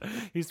that.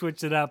 He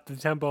switched it up, the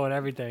tempo and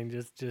everything.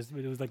 Just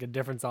it was like a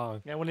different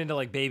song. I went into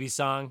like baby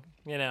song,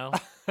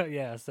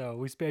 Yeah, so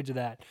we spared you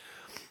that.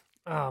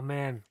 Oh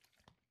man.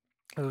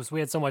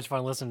 We had so much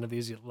fun listening to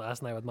these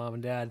last night with Mom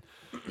and Dad.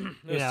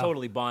 It was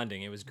totally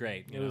bonding. It was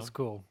great. It was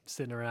cool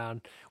sitting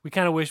around. We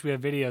kind of wish we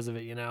had videos of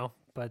it,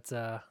 but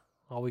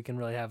all we can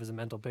really have is a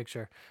mental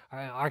picture.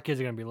 Our kids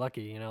are going to be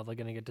lucky, they're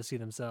going to get to see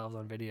themselves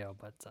on video,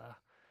 but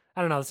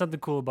I don't know. There's something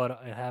cool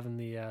about having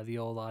the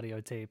old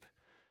audio tape.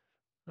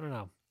 I don't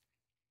know.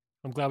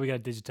 I'm glad we got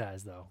it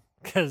digitized though,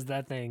 because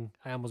that thing,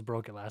 I almost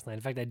broke it last night.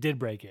 In fact, I did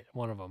break it,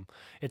 one of them.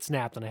 It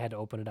snapped and I had to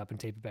open it up and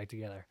tape it back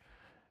together.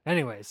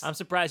 Anyways. I'm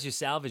surprised you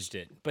salvaged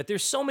it, but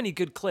there's so many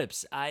good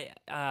clips. I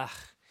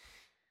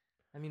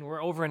mean,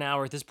 we're over an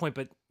hour at this point,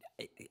 but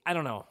I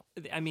don't know.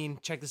 I mean,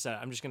 check this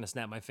out. I'm just gonna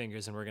snap my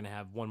fingers, and we're gonna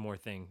have one more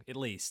thing at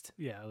least.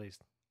 Yeah, at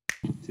least.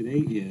 Today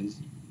is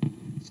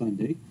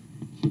Sunday,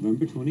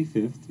 November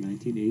 25th,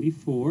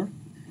 1984.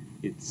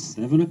 It's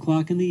 7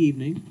 o'clock in the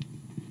evening.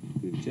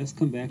 We've just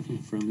come back from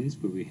Friendly's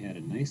where we had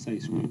a nice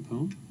ice cream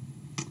cone.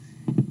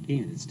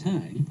 And it's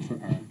time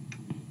for our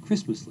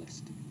Christmas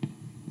list.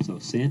 So,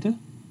 Santa,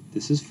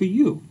 this is for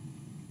you.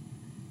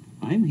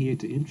 I'm here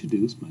to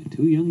introduce my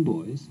two young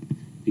boys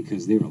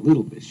because they're a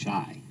little bit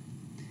shy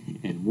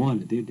and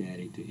wanted their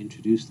daddy to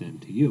introduce them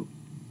to you.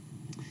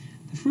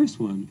 The first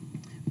one,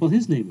 well,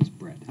 his name is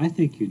Brett. I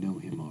think you know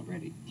him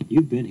already.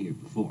 You've been here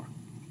before.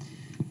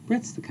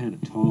 Brett's the kind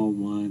of tall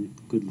one,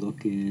 good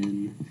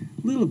looking,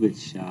 a little bit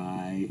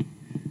shy,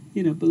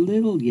 but a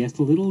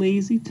little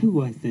lazy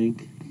too, I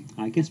think.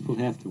 I guess we'll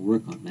have to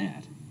work on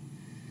that.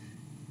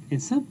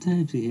 And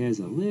sometimes he has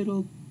a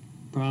little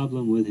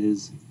problem with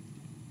his...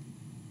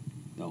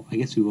 No, I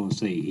guess we won't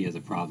say he has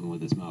a problem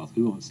with his mouth.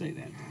 We won't say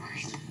that.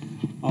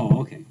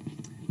 Oh, okay.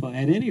 Well,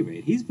 at any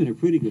rate, he's been a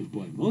pretty good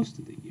boy most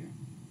of the year.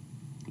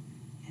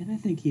 And I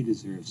think he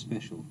deserves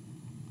special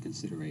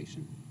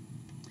consideration.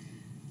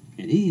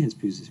 And he has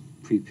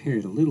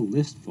prepared a little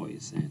list for you,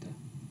 Santa.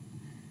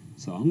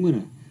 So I'm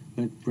going to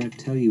let Brett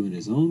tell you in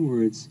his own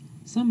words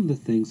some of the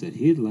things that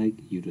he'd like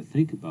you to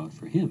think about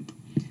for him.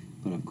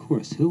 But of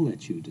course, he'll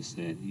let you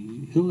decide.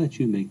 He'll let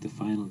you make the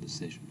final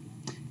decision.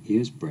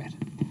 Here's Brett.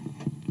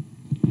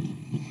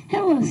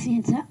 Hello,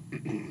 Santa.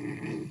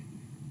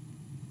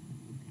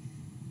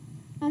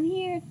 I'm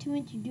here to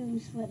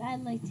introduce what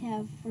I'd like to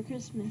have for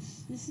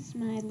Christmas. This is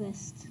my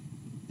list.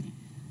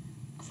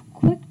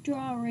 Quick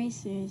draw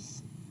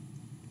racers.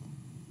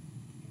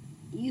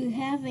 You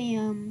have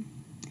a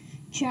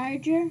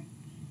charger.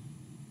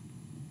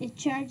 It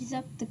charges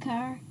up the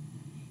car,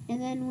 and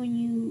then when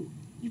you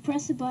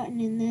press a button,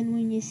 and then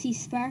when you see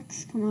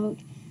sparks come out,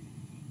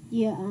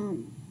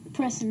 you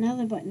press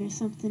another button or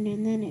something,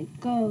 and then it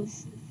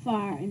goes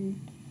far and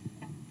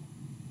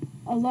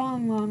a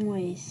long, long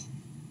ways.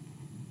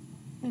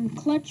 And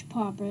clutch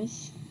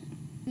poppers,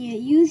 you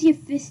use your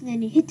fist and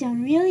then you hit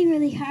down really,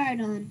 really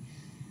hard on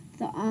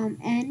the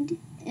end,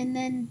 and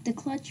then the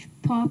clutch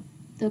pop,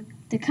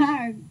 the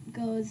car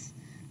goes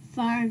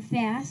far and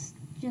fast,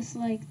 just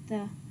like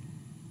the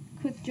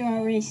quick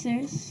draw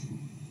racers.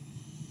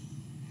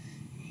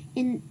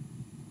 And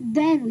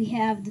then we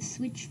have the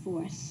switch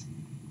force.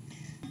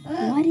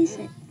 What is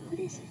it? What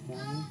is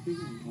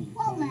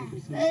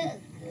it?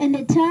 And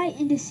the TIE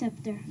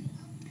Interceptor.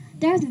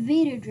 Darth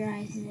Vader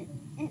drives it.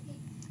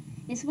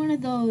 It's one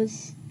of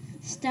those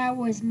Star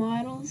Wars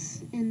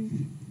models,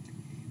 and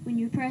when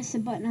you press a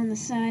button on the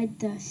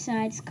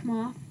sides come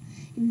off,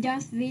 and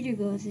Darth Vader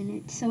goes in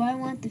it. So I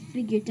want the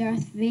figure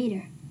Darth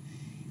Vader.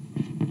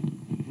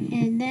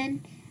 And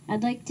then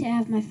I'd like to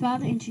have my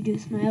father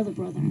introduce my other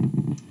brother.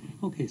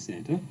 Okay,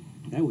 Santa,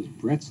 that was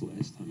Brett's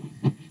list.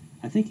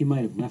 I think he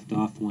might have left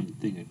off one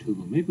thing or two,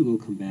 but maybe we'll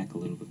come back a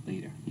little bit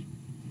later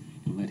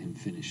and let him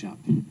finish up.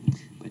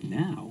 But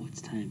now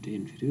it's time to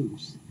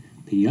introduce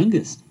the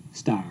youngest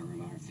star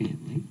of our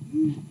family.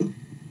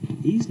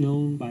 He's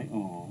known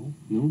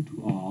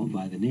to all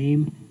by the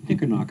name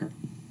Knickerknocker.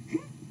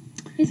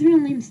 His real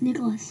name's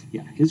Nicholas.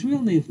 Yeah, his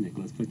real name's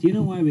Nicholas, but do you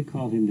know why we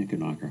call him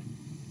Knickerknocker?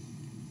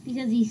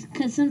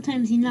 Because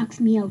sometimes he knocks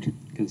me out.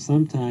 Because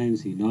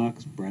sometimes he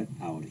knocks Brett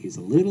out. He's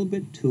a little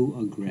bit too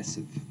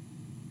aggressive.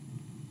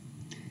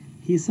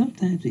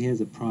 Sometimes he has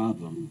a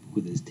problem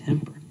with his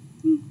temper.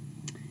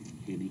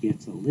 And he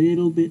gets a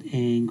little bit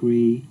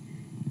angry,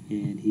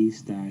 and he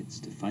starts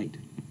to fight.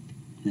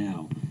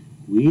 Now,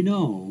 we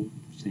know,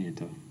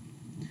 Santa,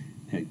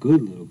 that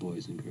good little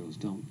boys and girls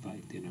don't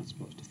fight. They're not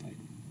supposed to fight.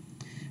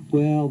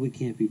 Well, we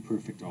can't be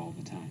perfect all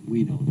the time.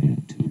 We know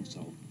that, too.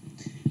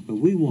 But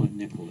we want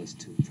Nicholas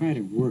to try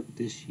to work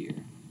this year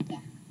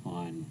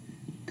on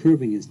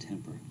curbing his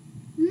temper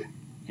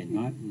and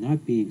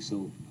not being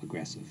so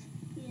aggressive.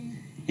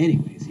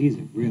 Anyways, he's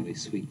a really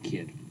sweet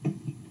kid.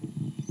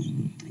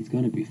 He's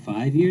going to be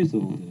 5 years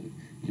old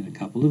in a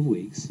couple of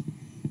weeks.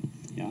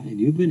 Yeah, and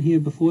you've been here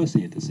before,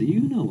 Santa, so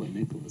you know what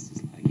Nicholas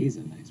is like. He's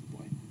a nice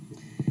boy.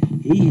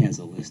 He has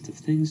a list of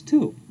things,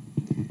 too.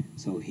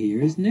 So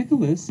here's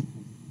Nicholas.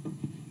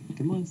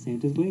 Come on,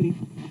 Santa's waiting.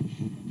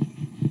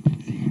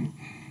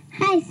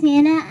 Hi,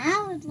 Santa.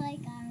 I would like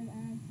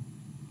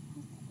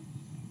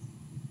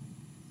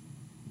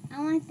I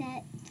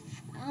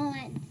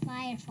want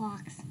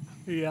Firefox.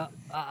 Yeah.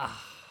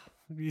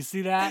 You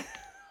see that?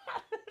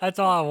 That's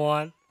all I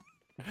want.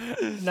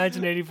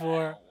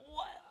 1984.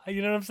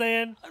 You know what I'm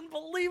saying?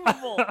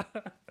 Unbelievable.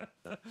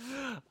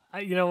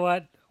 You know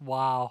what?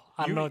 Wow.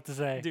 I don't know what to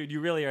say. Dude, you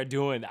really are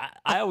doing...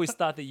 I always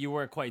thought that you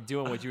weren't quite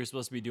doing what you were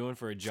supposed to be doing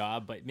for a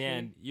job, but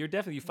man, you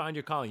found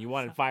your calling. You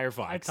wanted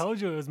Firefox. I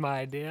told you it was my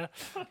idea.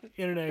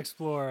 Internet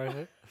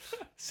Explorer.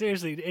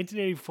 Seriously,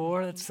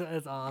 1884?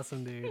 That's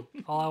awesome, dude.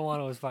 All I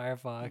wanted was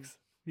Firefox.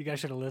 You guys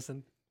should have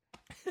listened.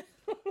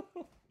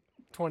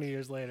 20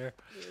 years later.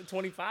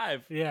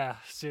 25. Yeah,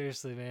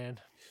 seriously, man.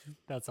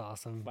 That's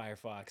awesome.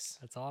 Firefox.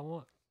 That's all I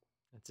want.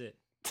 That's it.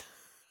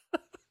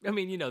 I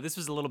mean, this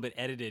was a little bit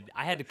edited.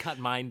 I had to cut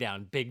mine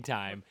down big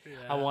time.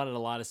 I wanted a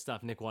lot of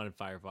stuff. Nick wanted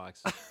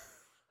Firefox.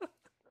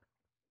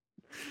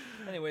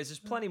 Anyways, there's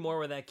plenty more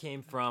where that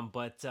came from,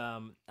 but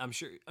I'm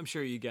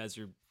sure you guys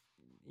are,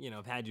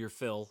 have had your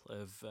fill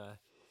of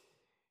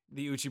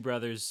the Uchi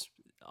Brothers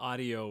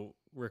audio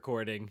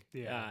recording,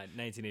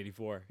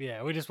 1984.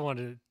 Yeah, we just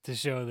wanted to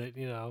show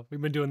that,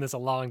 we've been doing this a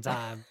long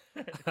time.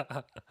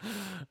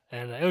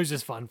 And it was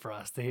just fun for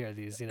us to hear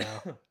these, It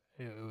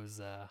was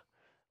a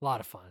lot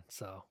of fun.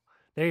 So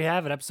there you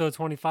have it, episode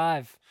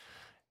 25.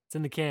 It's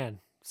in the can.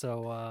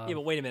 So yeah,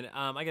 but wait a minute.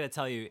 I got to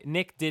tell you,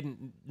 Nick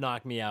didn't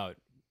knock me out.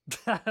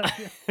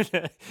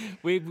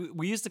 we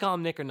used to call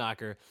him Knicker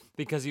Knocker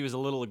because he was a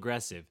little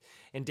aggressive,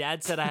 and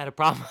Dad said I had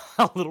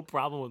a little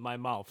problem with my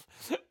mouth.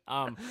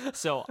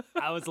 So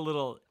I was a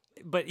little,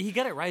 but he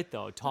got it right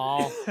though.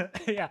 Tall,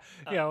 yeah.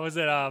 Was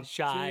it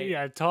shy?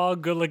 Yeah, tall,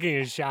 good looking,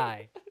 and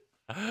shy.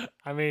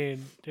 I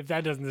mean, if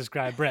that doesn't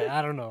describe Brett,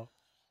 I don't know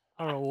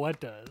what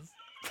does.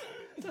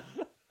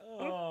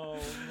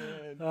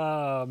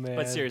 Oh man.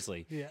 But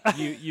seriously,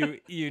 you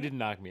didn't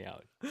knock me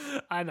out.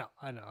 I know.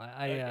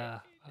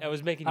 I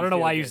was making. I don't know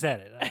why you good. said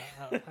it.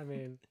 I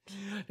mean,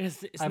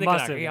 it's I Nick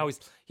must Knocker. have.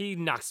 He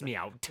knocks me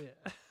out.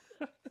 Yeah.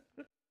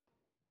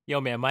 Yo,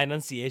 man, my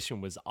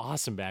enunciation was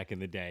awesome back in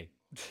the day.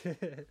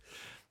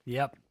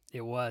 Yep,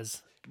 it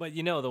was. But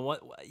the one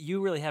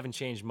you really haven't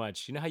changed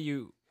much. You know how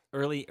you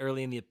early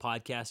in the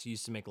podcast you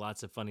used to make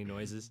lots of funny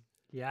noises.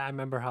 Yeah, I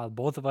remember how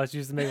both of us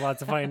used to make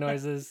lots of funny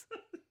noises.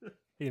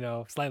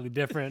 Slightly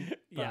different.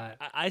 Yeah,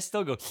 I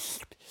still go,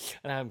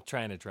 and I'm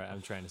trying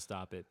to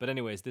stop it. But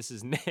anyways, this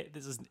is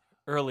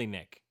early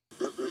Nick.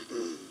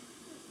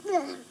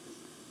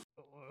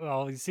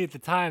 Well, you see, at the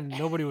time,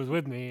 nobody was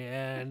with me,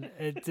 and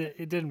it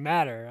didn't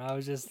matter. I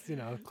was just,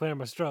 clearing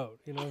my throat.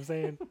 You know what I'm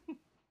saying?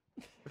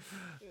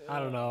 I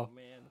don't know. Oh,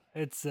 man.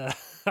 It's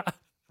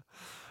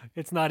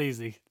it's not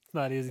easy. It's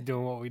not easy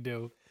doing what we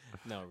do.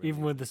 No, really.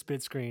 Even with the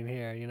split screen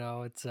here,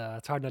 it's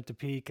hard not to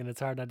peek, and it's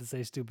hard not to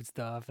say stupid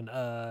stuff, and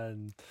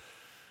and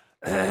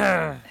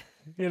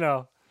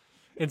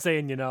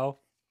saying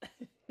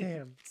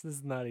Damn, this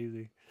is not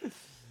easy.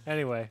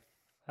 Anyway,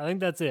 I think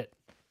that's it.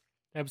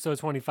 Episode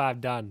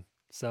 25 done.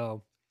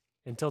 So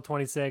until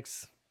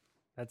 26,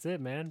 that's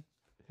it, man.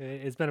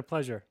 It's been a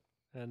pleasure.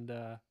 And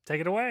take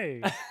it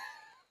away.